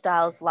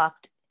 Styles'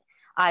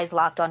 eyes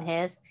locked on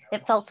his.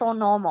 It felt so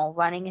normal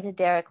running into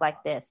Derek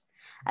like this,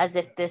 as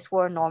if this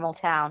were a normal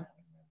town.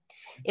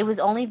 It was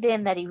only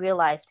then that he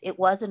realized it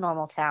was a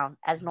normal town,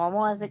 as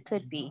normal as it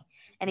could be,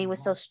 and he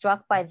was so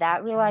struck by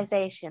that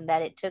realization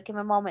that it took him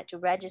a moment to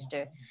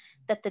register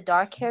that the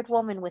dark-haired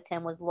woman with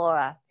him was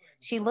Laura.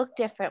 She looked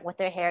different with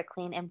her hair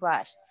clean and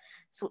brushed,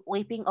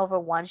 sweeping over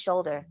one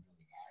shoulder.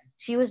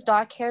 She was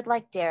dark-haired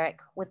like Derek,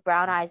 with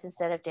brown eyes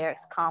instead of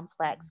Derek's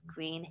complex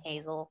green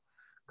hazel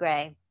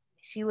gray.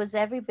 She was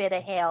every bit a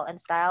Hale, and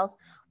Styles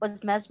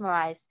was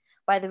mesmerized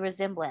by the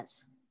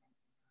resemblance,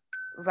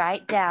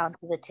 right down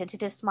to the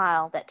tentative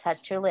smile that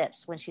touched her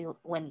lips when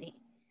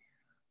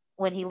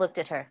he looked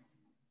at her.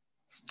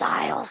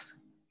 Styles,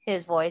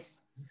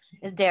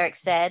 Derek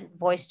said,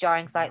 voice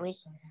jarring slightly.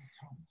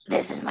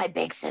 This is my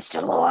big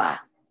sister,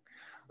 Laura.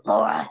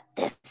 Laura,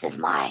 this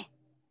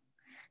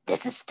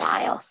is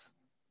Styles.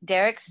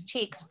 Derek's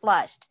cheeks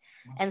flushed,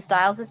 and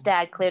Styles'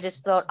 dad cleared his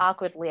throat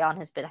awkwardly on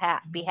his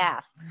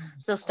behalf,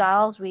 so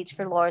Styles reached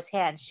for Laura's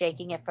hand,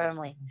 shaking it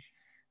firmly.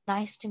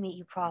 Nice to meet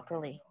you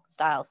properly,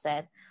 Styles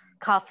said,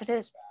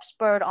 confidence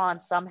spurred on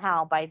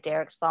somehow by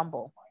Derek's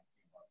fumble.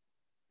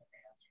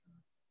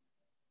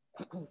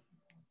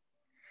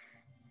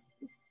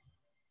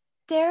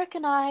 Derek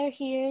and I are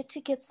here to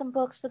get some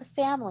books for the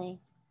family,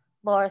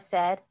 Laura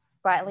said,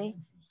 brightly.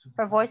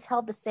 Her voice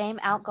held the same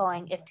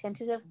outgoing, if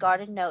tentative,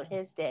 guarded note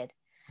his did.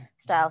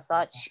 Styles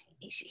thought.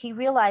 He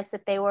realized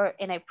that they were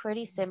in a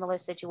pretty similar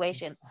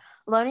situation,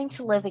 learning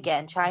to live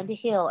again, trying to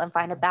heal and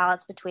find a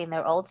balance between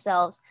their old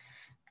selves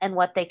and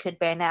what they could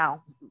be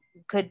now.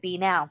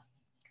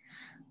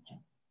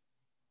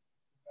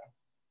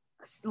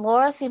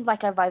 Laura seemed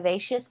like a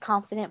vivacious,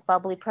 confident,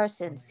 bubbly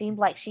person, seemed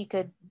like she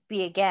could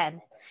be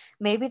again.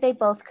 Maybe they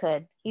both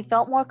could. He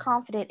felt more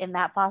confident in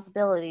that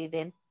possibility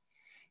than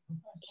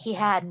he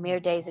had mere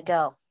days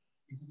ago.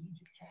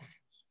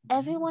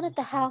 Everyone at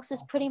the house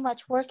is pretty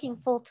much working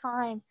full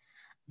time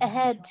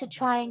ahead to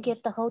try and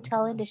get the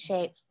hotel into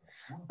shape.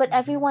 But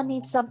everyone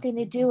needs something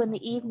to do in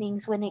the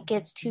evenings when it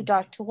gets too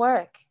dark to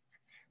work,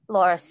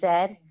 Laura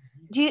said.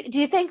 Do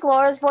you think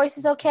Laura's voice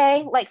is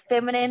okay? Like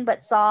feminine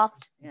but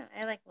soft? Yeah,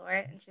 I like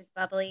Laura, and she's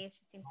bubbly.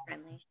 She seems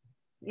friendly.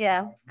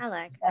 Yeah. I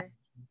like her.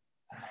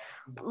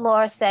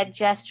 Laura said,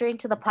 gesturing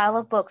to the pile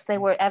of books they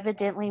were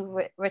evidently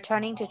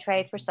returning to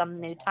trade for some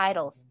new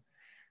titles.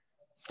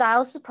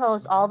 Styles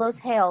supposed all those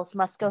Hales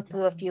must go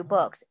through a few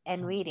books,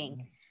 and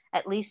reading,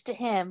 at least to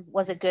him,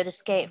 was a good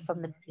escape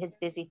from his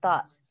busy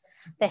thoughts.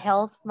 The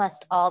Hales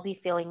must all be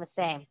feeling the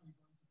same.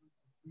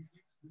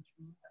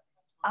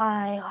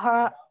 I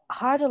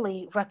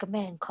heartily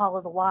recommend Call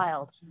of the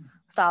Wild,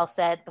 Styles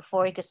said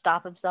before he could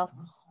stop himself.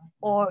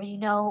 Or,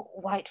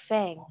 White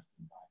Fang.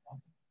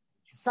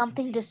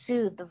 Something to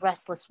soothe the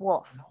restless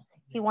wolf.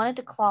 He wanted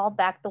to claw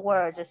back the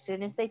words as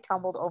soon as they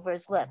tumbled over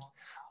his lips,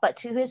 but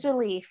to his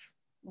relief,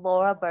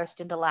 Laura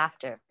burst into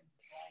laughter.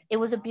 It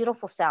was a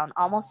beautiful sound,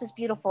 almost as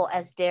beautiful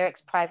as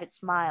Derek's private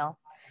smile,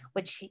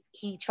 which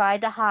he tried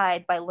to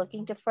hide by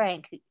looking to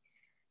Frank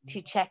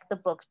to check the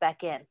books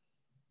back in.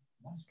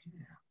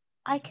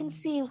 I can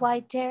see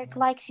why Derek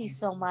likes you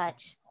so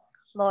much,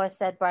 Laura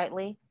said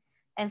brightly,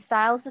 and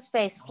Styles'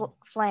 face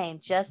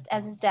flamed just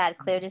as his dad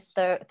cleared his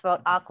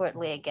throat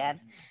awkwardly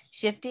again,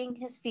 shifting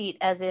his feet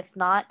as if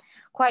not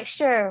quite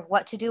sure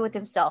what to do with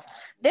himself.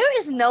 There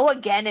is no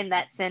again in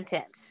that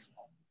sentence.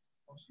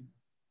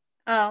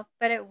 Oh,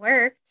 but it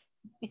worked.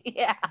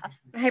 Yeah.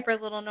 Hyper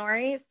little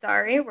Nori.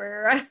 Sorry,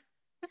 we're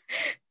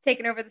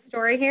taking over the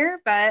story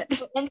here,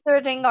 but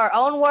inserting our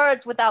own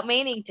words without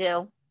meaning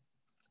to.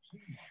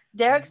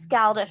 Derek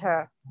scowled at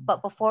her,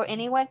 but before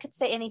anyone could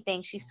say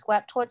anything, she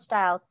swept toward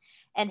Styles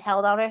and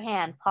held out her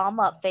hand, palm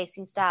up,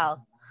 facing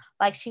Styles,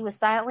 like she was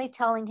silently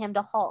telling him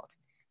to halt,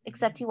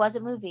 except he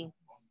wasn't moving,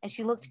 and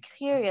she looked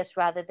curious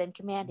rather than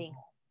commanding.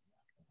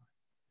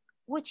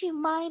 Would you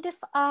mind if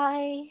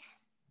I...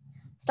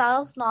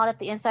 Styles gnawed at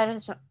the inside of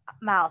his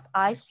mouth,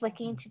 eyes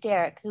flicking to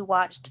Derek, who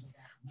watched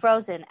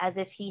frozen as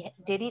if he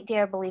didn't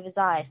dare believe his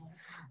eyes.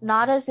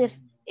 Not as if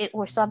it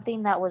were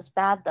something that was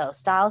bad, though.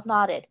 Styles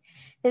nodded,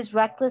 his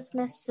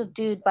recklessness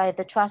subdued by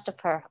the trust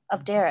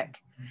of Derek.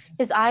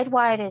 His eye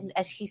widened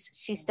as she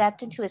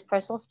stepped into his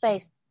personal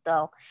space,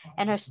 though,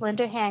 and her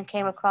slender hand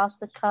came across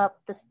to cup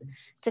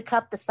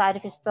the side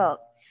of his throat.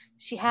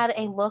 She had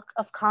a look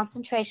of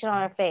concentration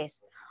on her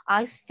face,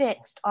 eyes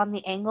fixed on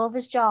the angle of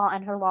his jaw,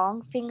 and her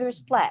long fingers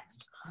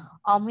flexed,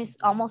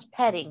 almost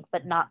petting,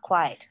 but not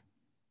quite.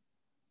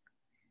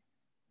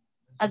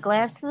 A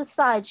glance to the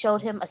side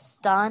showed him a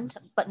stunned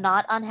but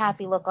not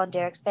unhappy look on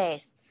Derek's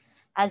face,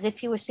 as if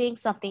he were seeing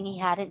something he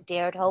hadn't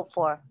dared hope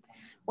for.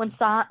 When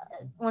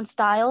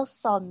Styles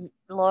saw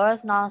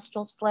Laura's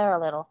nostrils flare a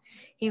little,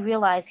 he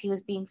realized he was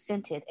being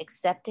scented,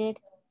 accepted,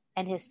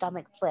 and his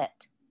stomach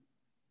flipped.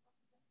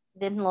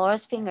 Then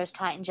Laura's fingers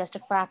tightened just a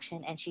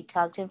fraction, and she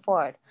tugged him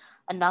forward,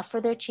 enough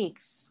that their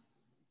cheeks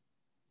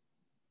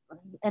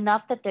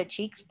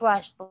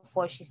brushed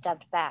before she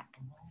stepped back.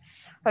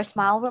 Her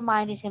smile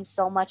reminded him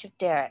so much of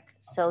Derek,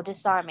 so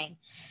disarming,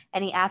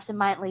 and he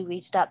absentmindedly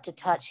reached up to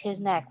touch his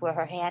neck where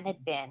her hand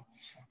had been,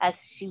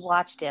 as she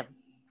watched him.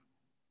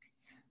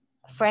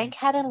 Frank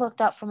hadn't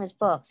looked up from his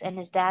books, and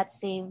his dad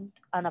seemed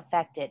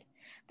unaffected.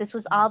 This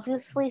was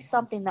obviously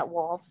something that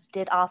wolves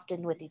did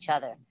often with each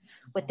other,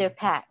 with their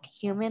pack,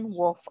 human,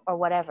 wolf, or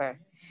whatever.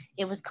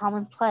 It was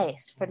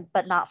commonplace,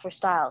 but not for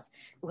Styles,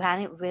 who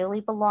hadn't really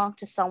belonged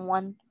to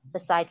someone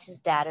besides his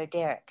dad or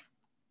Derek.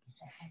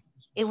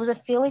 It was a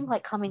feeling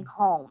like coming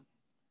home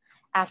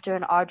after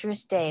an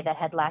arduous day that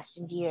had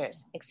lasted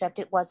years, except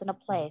it wasn't a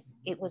place,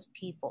 it was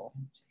people.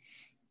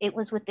 It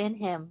was within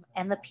him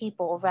and the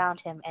people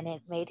around him, and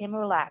it made him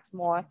relax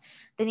more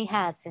than he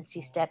had since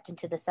he stepped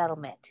into the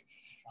settlement.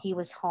 He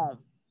was home.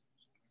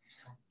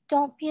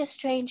 Don't be a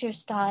stranger,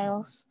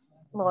 Styles,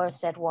 Laura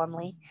said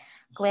warmly,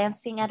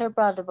 glancing at her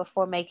brother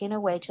before making her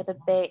way to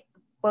the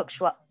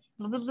bookshelf.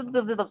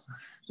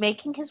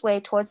 Making his way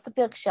towards the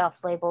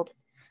bookshelf labeled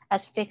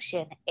as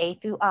fiction A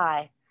through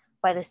I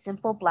by the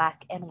simple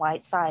black and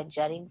white sign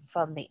jutting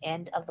from the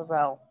end of the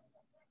row.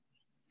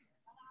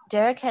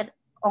 Derek had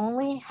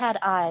only had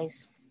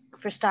eyes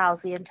for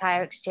Styles the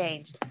entire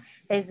exchange,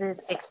 his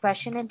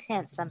expression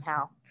intense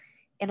somehow,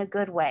 in a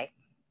good way,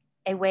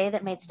 a way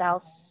that made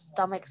Styles'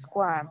 stomach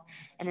squirm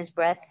and his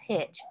breath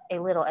hitch a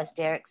little as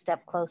Derek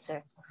stepped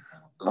closer.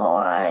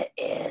 Laura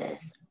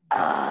is,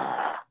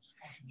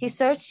 He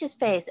searched his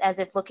face as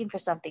if looking for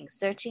something,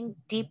 searching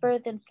deeper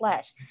than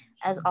flesh,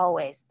 as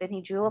always. Then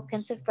he drew a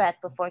pensive breath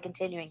before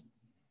continuing.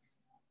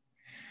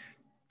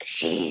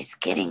 She's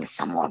getting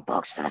some more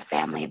books for the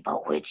family,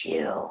 but with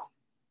you.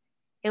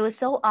 It was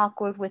so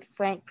awkward with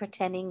Frank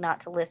pretending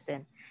not to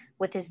listen,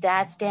 with his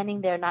dad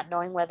standing there not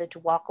knowing whether to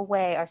walk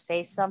away or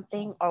say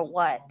something or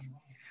what.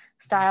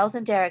 Styles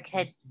and Derek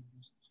had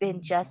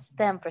been just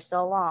them for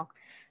so long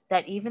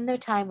that even their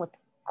time with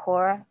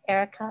Cora,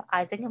 Erica,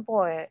 Isaac, and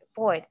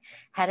Boyd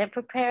hadn't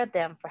prepared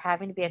them for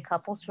having to be a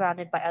couple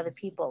surrounded by other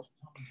people.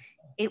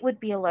 It would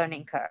be a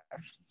learning curve.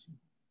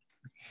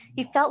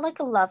 He felt like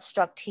a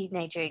love-struck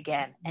teenager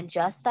again, and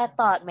just that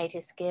thought made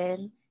his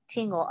skin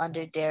tingle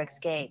under Derek's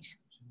gaze.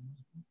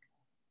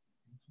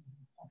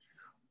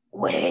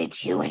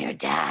 Would you and your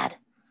dad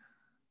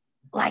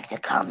like to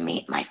come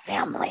meet my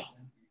family?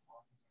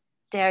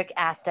 Derek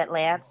asked at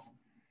Lance.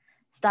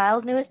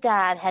 Styles knew his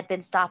dad had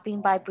been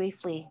stopping by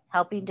briefly,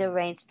 helping to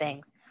arrange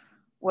things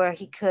where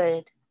he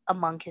could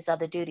among his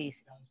other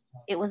duties.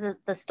 It was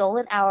the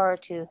stolen hour or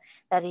two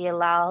that he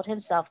allowed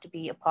himself to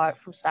be apart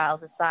from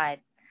Styles' side.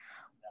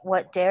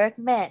 What Derek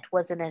meant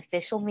was an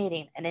official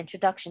meeting, an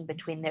introduction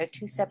between their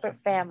two separate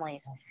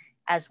families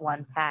as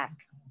one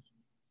pack.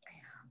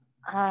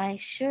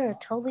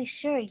 Totally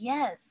sure,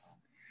 yes,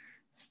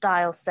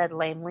 Styles said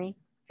lamely,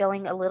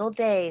 feeling a little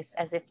dazed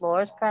as if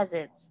Laura's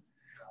presence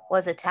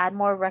was a tad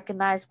more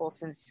recognizable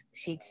since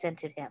she'd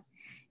scented him.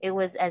 It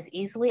was as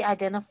easily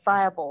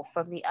identifiable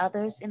from the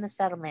others in the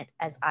settlement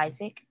as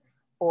Isaac,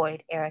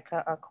 Boyd,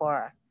 Erica, or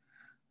Cora.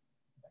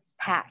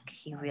 Pack,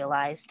 he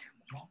realized.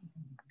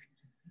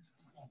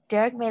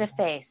 Derek made a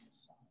face.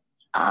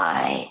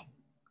 I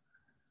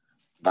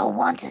don't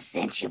want to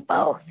cinch you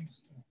both,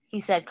 he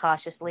said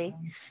cautiously,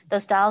 though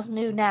Styles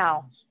knew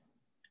now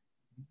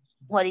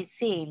what he'd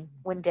seen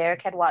when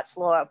Derek had watched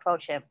Laura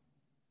approach him.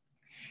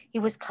 He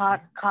was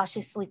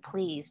cautiously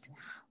pleased,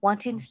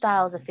 wanting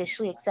Styles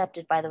officially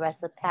accepted by the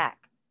rest of the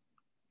pack.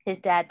 His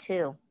dad,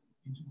 too.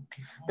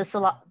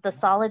 The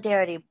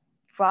solidarity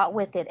brought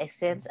with it a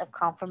sense of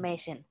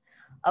confirmation,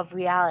 of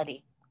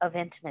reality, of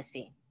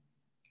intimacy.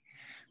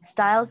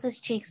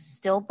 Styles' cheeks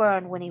still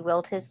burned when he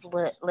willed his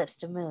lips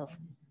to move.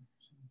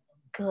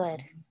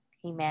 Good,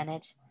 he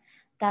managed.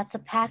 That's a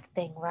pack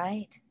thing,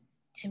 right?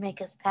 To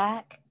make us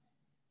pack?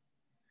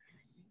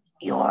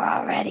 You're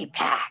already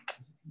pack,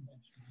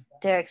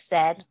 Derek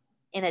said,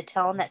 in a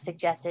tone that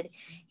suggested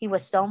he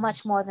was so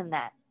much more than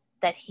that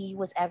he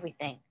was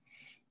everything.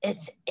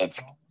 It's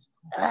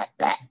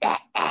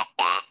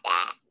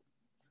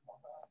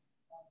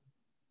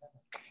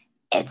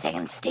an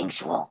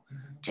instinctual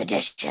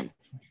tradition.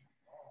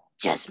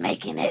 Just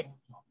making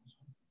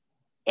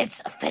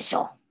it's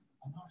official.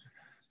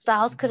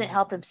 Styles couldn't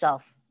help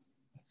himself.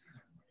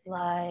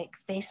 Like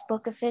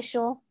Facebook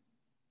official?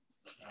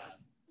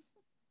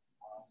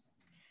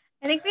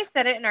 I think we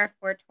said it in our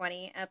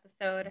 420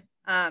 episode.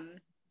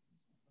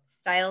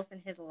 Styles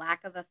and his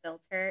lack of a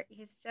filter. He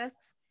just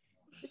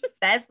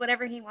says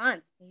whatever he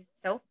wants. He's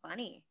so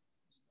funny.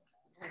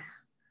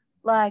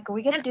 Like, are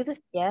we gonna do this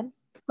again?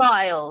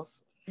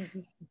 Styles.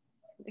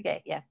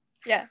 Okay, yeah.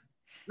 Yeah.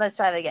 Let's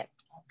try that again.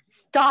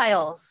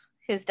 Styles,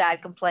 his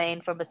dad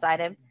complained from beside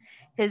him,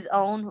 his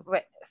own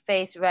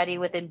face ready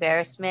with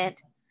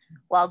embarrassment,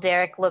 while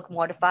Derek looked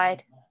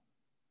mortified.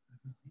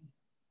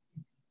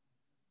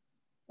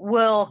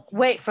 We'll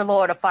wait for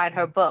Laura to find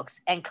her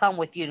books and come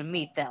with you to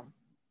meet them.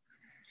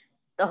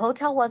 The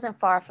hotel wasn't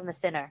far from the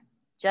center,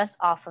 just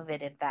off of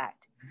it, in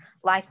fact,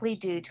 likely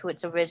due to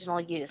its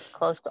original use,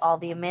 close to all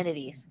the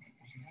amenities.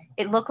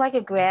 It looked like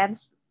a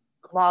grand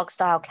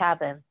log-style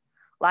cabin,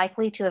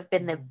 likely to have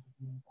been the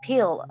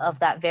appeal of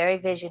that very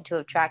vision to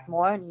attract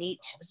more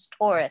niche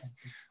tourists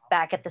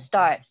back at the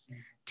start,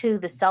 to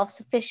the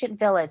self-sufficient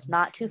village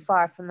not too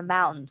far from the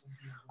mountains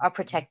our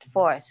protective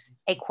force,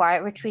 a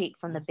quiet retreat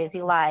from the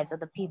busy lives of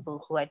the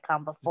people who had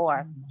come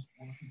before.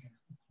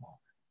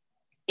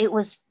 It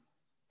was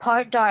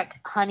part dark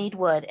honeyed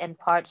wood and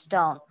part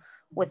stone,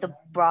 with a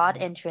broad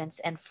entrance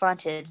and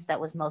frontage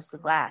that was mostly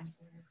glass.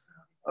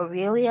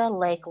 Aurelia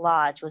Lake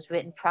Lodge was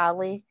written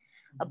proudly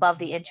above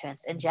the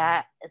entrance, and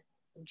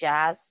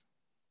Jazz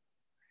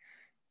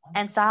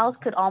and Styles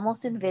could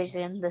almost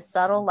envision the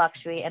subtle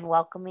luxury and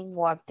welcoming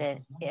warmth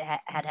it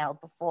had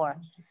held before.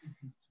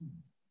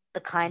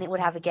 The kind it would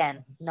have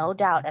again, no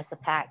doubt, as the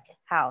Pack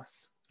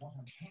house.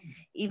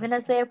 Even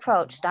as they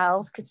approached,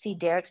 Styles could see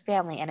Derek's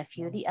family and a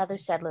few of the other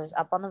settlers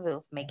up on the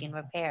roof making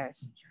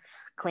repairs,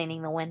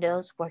 cleaning the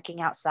windows, working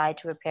outside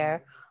to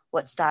repair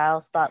what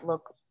Styles thought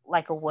looked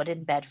like a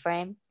wooden bed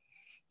frame.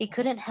 He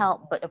couldn't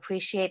help but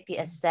appreciate the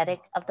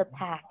aesthetic of the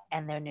Pack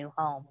and their new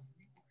home.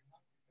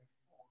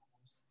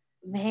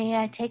 May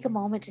I take a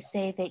moment to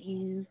say that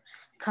you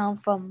come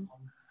from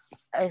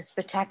a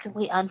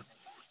spectacularly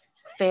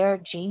unfair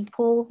gene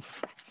pool,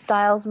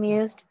 Styles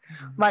mused,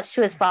 much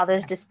to his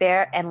father's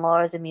despair and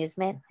Laura's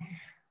amusement.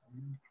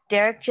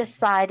 Derek just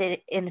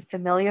sighed in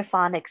familiar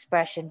fond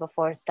expression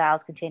before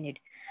Styles continued.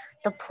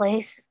 The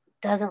place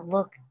doesn't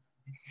look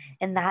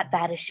in that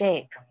bad a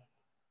shape.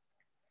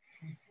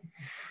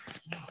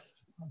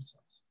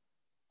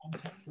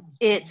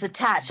 It's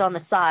attached on the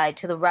side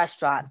to the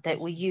restaurant that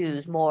we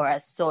use more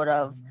as sort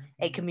of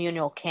a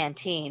communal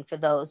canteen for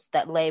those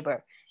that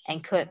labor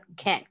and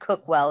can't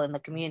cook well in the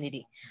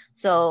community.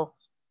 So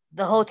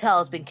the hotel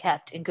has been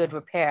kept in good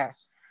repair,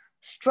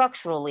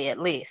 structurally at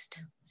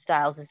least,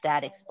 Styles'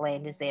 dad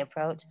explained as they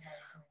approached.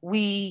 We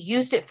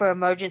used it for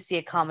emergency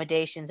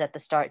accommodations at the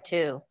start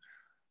too.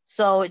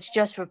 So it's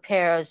just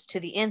repairs to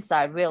the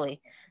inside,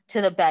 really, to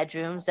the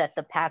bedrooms that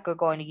the Pack are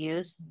going to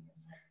use.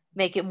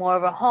 Make it more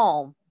of a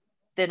home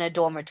than a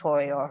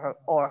dormitory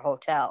or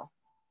hotel.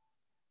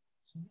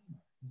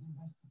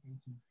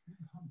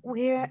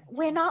 We're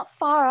not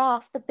far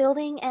off. The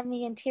building and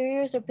the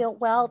interiors are built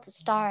well to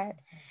start,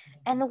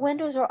 and the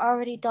windows are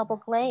already double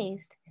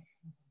glazed.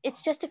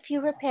 It's just a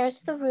few repairs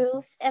to the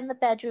roof and the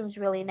bedrooms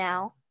really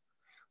now.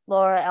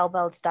 Laura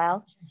elbowed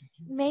Styles.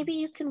 Maybe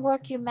you can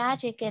work your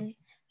magic and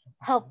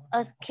help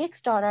us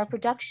kickstart our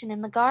production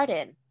in the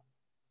garden.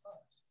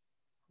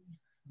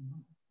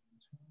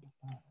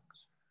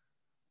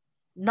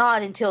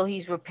 Not until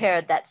he's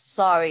repaired that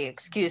sorry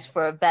excuse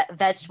for a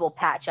vegetable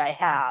patch I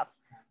have,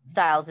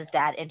 Styles'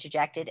 dad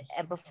interjected,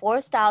 and before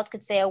Styles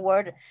could say a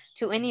word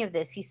to any of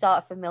this, he saw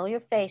a familiar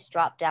face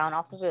drop down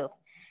off the roof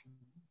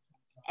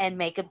and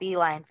make a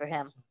beeline for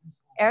him.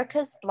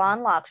 Erica's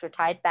blonde locks were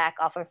tied back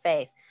off her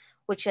face,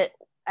 which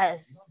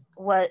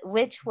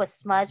was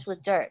smudged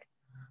with dirt,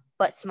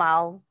 but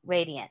smiled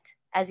radiant.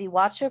 As he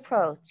watched her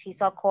approach, he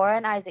saw Cora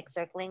and Isaac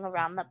circling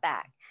around the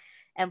back,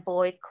 and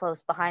Boyd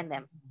close behind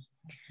them.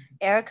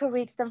 Erica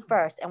reached them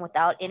first, and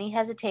without any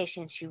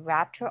hesitation, she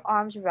wrapped her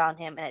arms around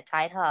him in a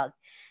tight hug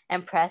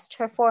and pressed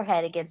her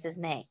forehead against his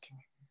neck.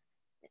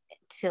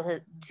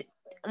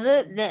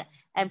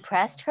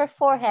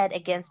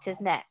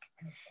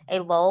 A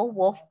low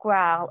wolf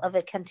growl of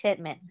a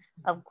contentment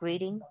of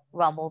greeting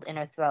rumbled in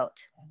her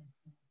throat.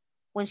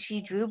 When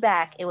she drew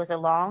back, it was a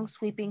long,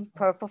 sweeping,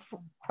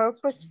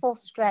 purposeful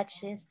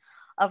stretches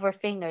of her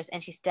fingers,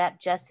 and she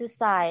stepped just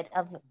aside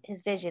of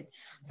his vision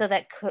so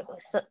that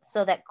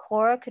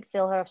Cora could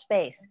fill her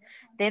space.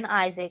 Then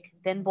Isaac,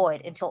 then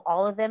Boyd, until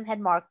all of them had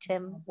marked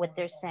him with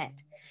their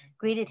scent,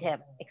 greeted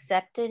him,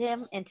 accepted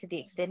him into the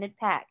extended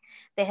pack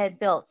they had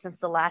built since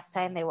the last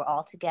time they were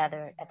all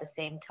together at the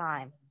same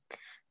time,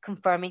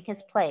 confirming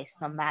his place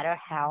no matter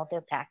how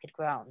their pack had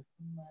grown.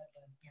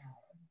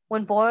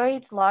 When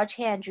Boyd's large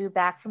hand drew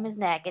back from his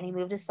neck and he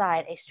moved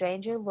aside, a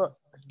stranger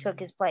took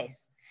his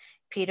place.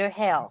 Peter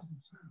Hale,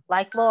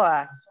 like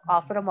Laura,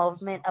 offered a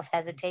moment of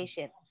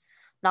hesitation,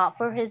 not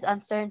for his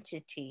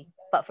uncertainty,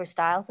 but for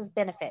Styles'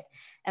 benefit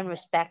and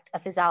respect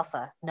of his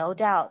alpha, no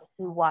doubt,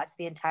 who watched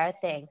the entire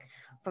thing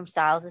from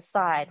Styles'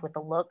 side with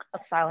a look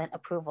of silent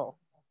approval.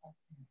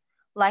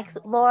 Like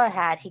Laura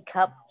had, he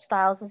cupped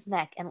Styles'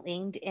 neck and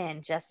leaned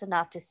in just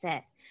enough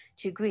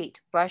to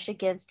greet, brush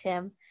against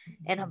him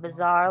in a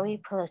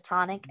bizarrely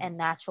platonic and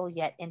natural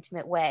yet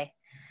intimate way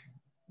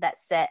that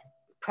set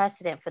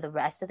precedent for the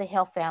rest of the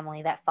Hale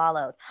family that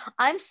followed.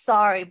 I'm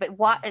sorry, but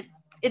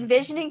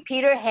envisioning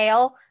Peter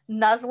Hale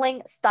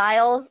nuzzling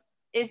Styles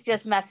is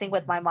just messing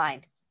with my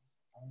mind.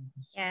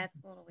 Yeah,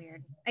 it's a little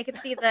weird. I could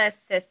see the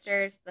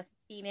sisters, the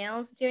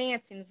females doing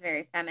it. Seems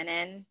very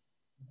feminine.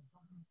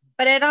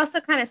 But it also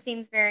kind of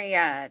seems very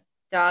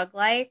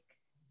dog-like.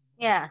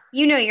 Yeah.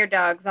 You know your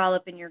dog's all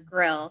up in your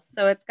grill,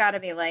 so it's got to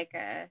be like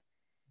a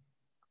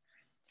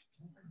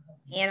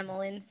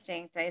animal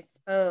instinct, I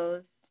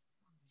suppose.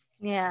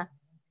 Yeah.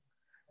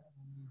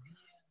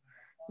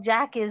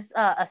 Jack is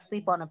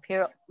asleep on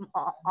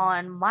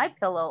my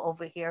pillow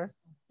over here.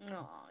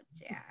 Oh,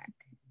 Jack.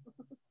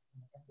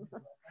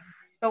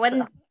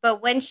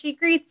 But when she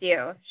greets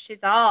you,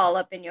 she's all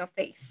up in your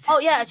face. Oh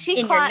yeah,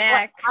 she climbs.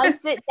 Like, I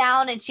sit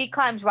down and she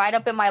climbs right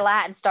up in my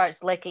lap and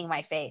starts licking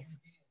my face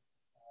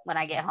when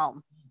I get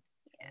home.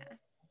 Yeah.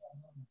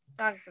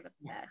 Dogs are the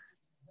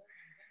best.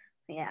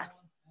 Yeah.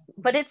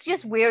 But it's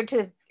just weird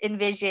to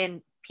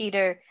envision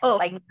Peter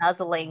like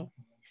nuzzling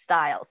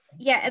Styles.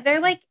 Yeah, they're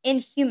like in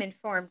human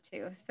form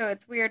too. So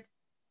it's weird,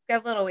 a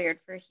little weird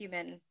for a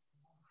human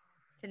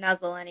to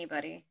nuzzle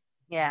anybody.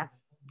 Yeah.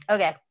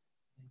 Okay.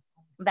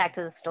 Back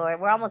to the story.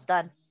 We're almost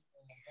done.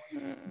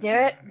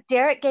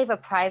 Derek gave a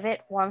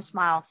private, warm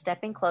smile,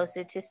 stepping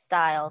closer to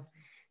Styles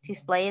to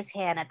splay his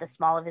hand at the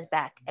small of his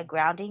back, a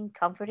grounding,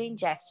 comforting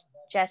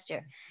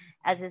gesture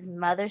as his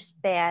mother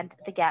spanned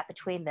the gap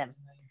between them.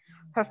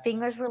 Her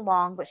fingers were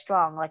long but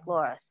strong like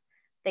Laura's.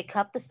 They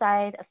cupped the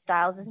side of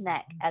Styles'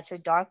 neck as her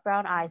dark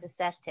brown eyes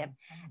assessed him,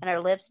 and her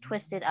lips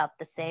twisted up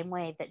the same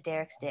way that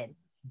Derek's did.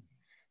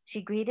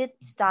 She greeted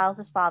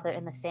Styles' father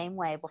in the same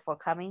way before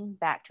coming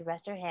back to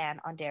rest her hand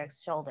on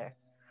Derek's shoulder,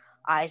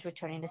 eyes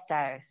returning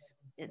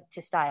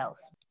to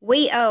Styles.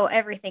 We owe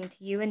everything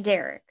to you and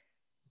Derek,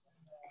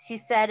 she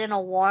said in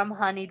a warm,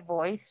 honeyed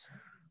voice.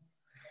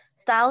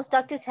 Styles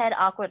ducked his head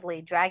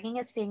awkwardly, dragging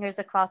his fingers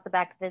across the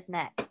back of his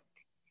neck.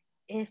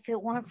 If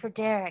it weren't for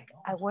Derek,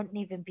 I wouldn't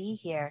even be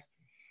here.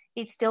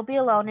 He'd still be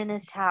alone in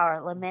his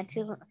tower,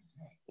 lamenting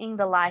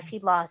the life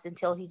he'd lost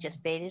until he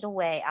just faded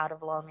away out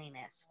of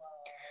loneliness.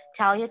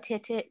 Talia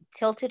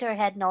tilted her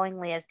head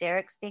knowingly as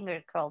Derek's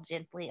finger curled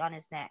gently on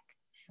his neck.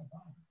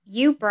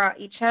 You brought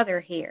each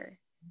other here,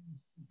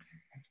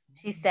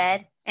 she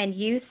said, and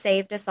you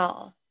saved us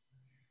all.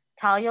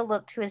 Talia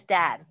looked to his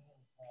dad.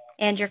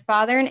 And your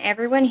father and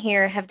everyone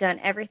here have done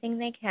everything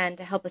they can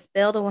to help us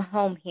build a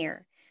home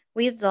here.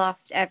 We've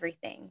lost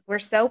everything. We're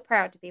so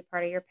proud to be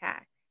part of your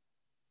pack.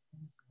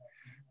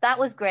 That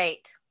was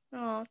great.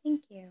 Oh,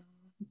 thank you.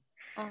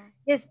 Oh.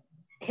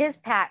 His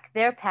pack,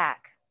 their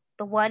pack,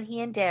 the one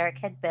he and Derek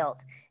had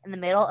built in the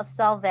middle of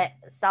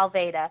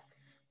Salveda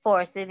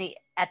Forest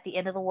at the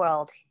end of the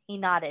world. He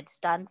nodded,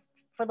 stunned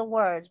for the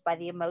words by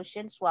the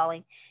emotion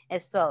swelling in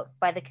his throat,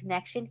 by the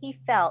connection he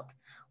felt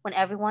when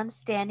everyone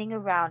standing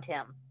around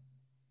him.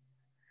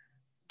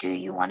 Do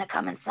you want to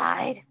come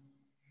inside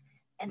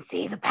and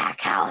see the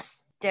pack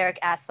house? Derek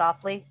asked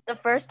softly, the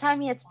first time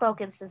he had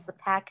spoken since the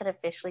pack had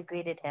officially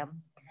greeted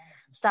him.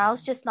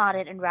 Styles just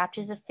nodded and wrapped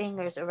his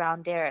fingers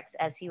around Derek's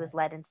as he was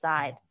led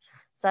inside,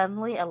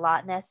 suddenly a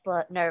lot less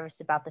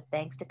nervous about the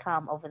things to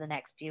come over the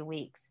next few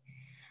weeks,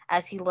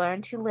 as he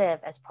learned to live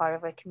as part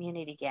of our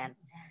community again,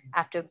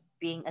 after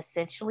being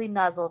essentially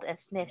nuzzled and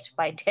sniffed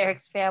by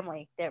Derek's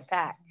family, their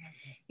pack.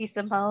 He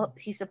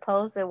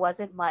supposed there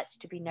wasn't much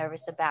to be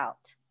nervous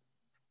about.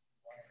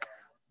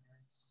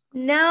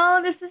 No,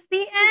 this is the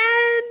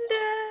end.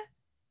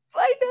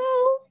 I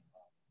know.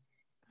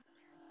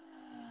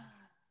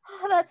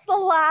 That's the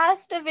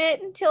last of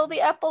it until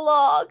the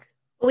epilogue.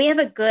 We have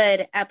a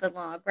good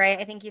epilogue, right?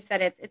 I think you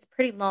said it's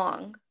pretty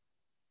long.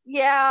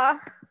 Yeah.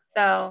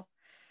 So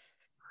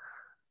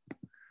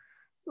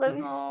let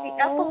me see the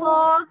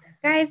epilogue.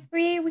 Guys,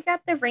 we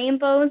got the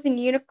rainbows and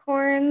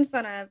unicorns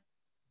on a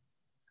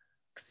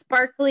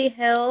sparkly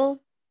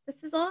hill.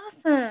 This is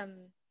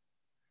awesome.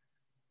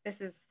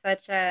 This is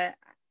such a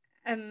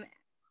I'm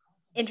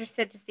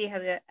interested to see how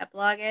the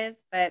epilogue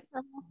is, but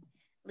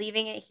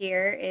leaving it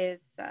here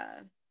is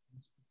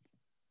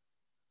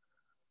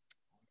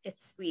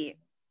it's sweet.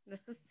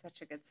 This is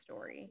such a good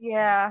story.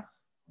 Yeah.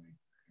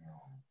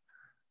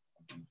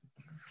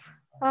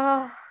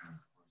 I'm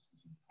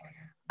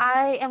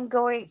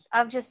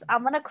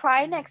gonna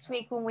cry next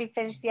week when we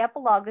finish the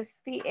epilogue. This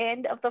is the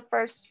end of the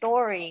first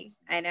story.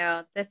 I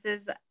know. This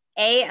is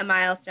a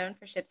milestone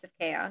for Ships of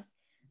Chaos.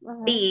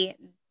 Mm-hmm. B,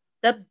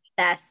 the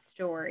best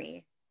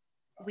story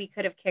we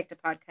could have kicked a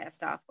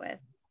podcast off with.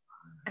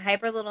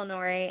 Hyper Little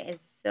Nori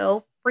is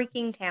so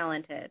freaking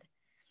talented.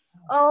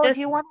 Oh, do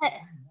you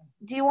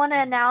want to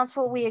announce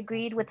what we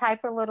agreed with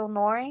Hyper Little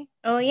Nori?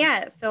 Oh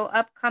yeah, so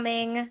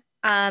upcoming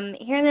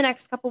here in the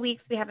next couple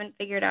weeks, we haven't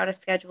figured out a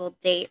scheduled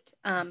date,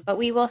 but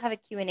we will have a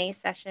Q&A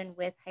session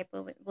with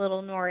Hyper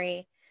Little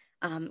Nori.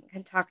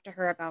 Can talk to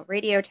her about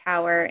Radio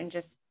Tower and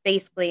just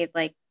basically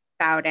like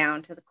bow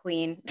down to the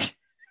queen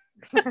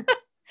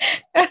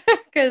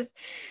because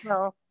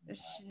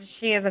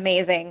she is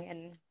amazing,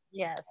 and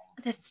yes,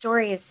 this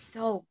story is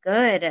so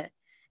good,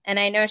 and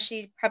I know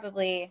she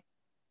probably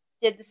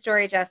did the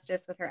story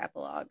justice with her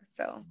epilogue.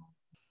 So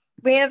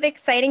we have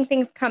exciting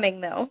things coming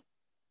though.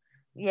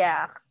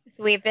 Yeah.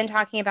 So we've been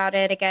talking about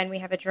it again. We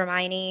have a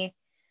Dramini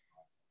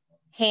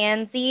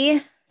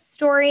Hansy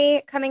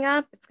story coming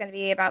up. It's going to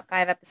be about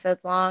 5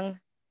 episodes long.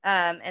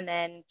 And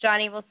then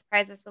Johnny will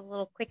surprise us with a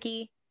little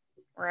quickie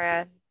or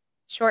a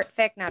short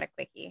fic, not a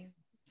quickie,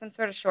 some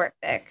sort of short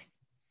fic.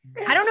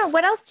 I don't know.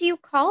 What else do you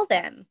call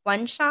them?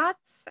 One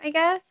shots, I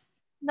guess?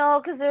 No,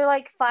 because they're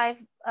like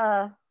 5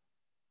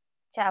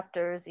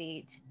 chapters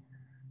each.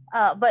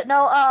 But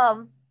no,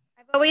 I've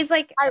always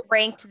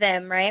ranked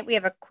them, right? We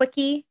have a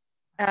quickie,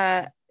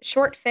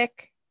 short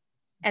fic,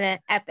 and an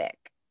epic.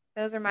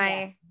 Those are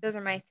my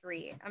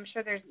 3. I'm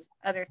sure there's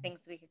other things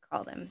we could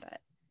call them,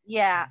 but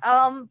yeah.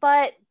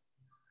 But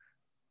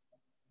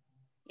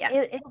yeah,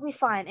 it'll be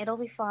fine. It'll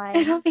be fine.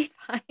 It'll be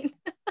fine.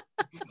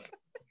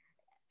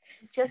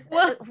 just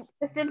Well-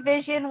 just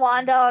envision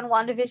Wanda on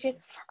WandaVision.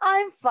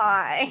 I'm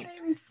fine.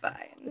 I'm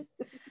fine.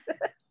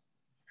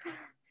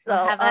 So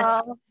We'll have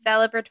a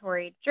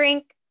celebratory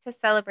drink to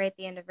celebrate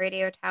the end of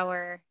Radio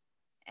Tower.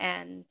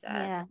 And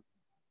yeah.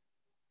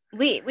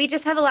 we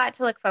just have a lot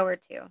to look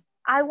forward to.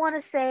 I want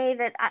to say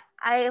that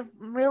I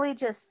really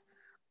just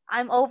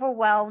I'm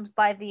overwhelmed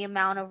by the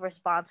amount of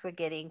response we're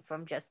getting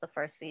from just the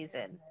first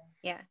season.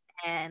 Yeah.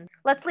 And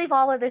let's leave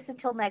all of this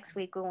until next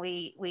week when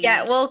we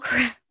Yeah, we'll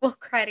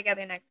cry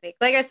together next week.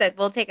 Like I said,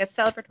 we'll take a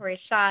celebratory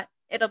shot.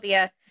 It's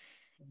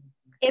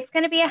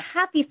going to be a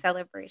happy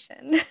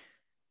celebration.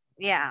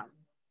 Yeah.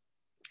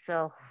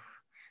 So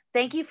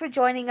thank you for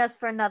joining us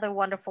for another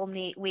wonderful,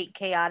 neat week,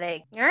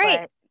 Chaotic. All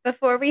right.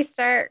 Before we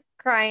start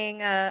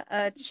crying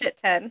a shit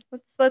ton,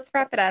 let's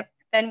wrap it up.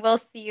 Then we'll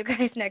see you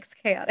guys next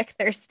Chaotic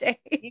Thursday.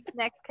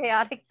 Next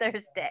Chaotic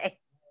Thursday.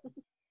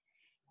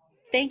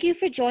 Thank you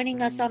for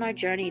joining us on our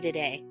journey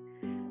today.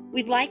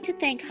 We'd like to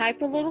thank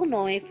Hyper Little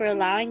Noi for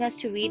allowing us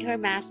to read her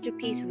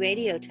masterpiece,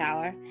 Radio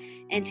Tower,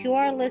 and to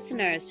our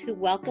listeners who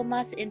welcome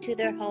us into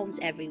their homes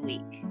every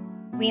week.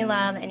 We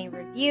love any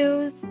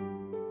reviews,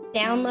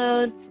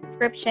 downloads,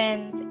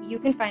 subscriptions. You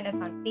can find us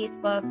on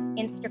Facebook,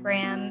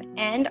 Instagram,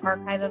 and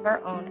archive of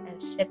our own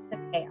as Ships of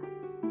Chaos.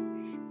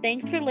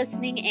 Thanks for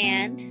listening,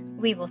 and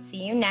we will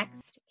see you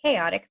next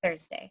Chaotic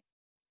Thursday.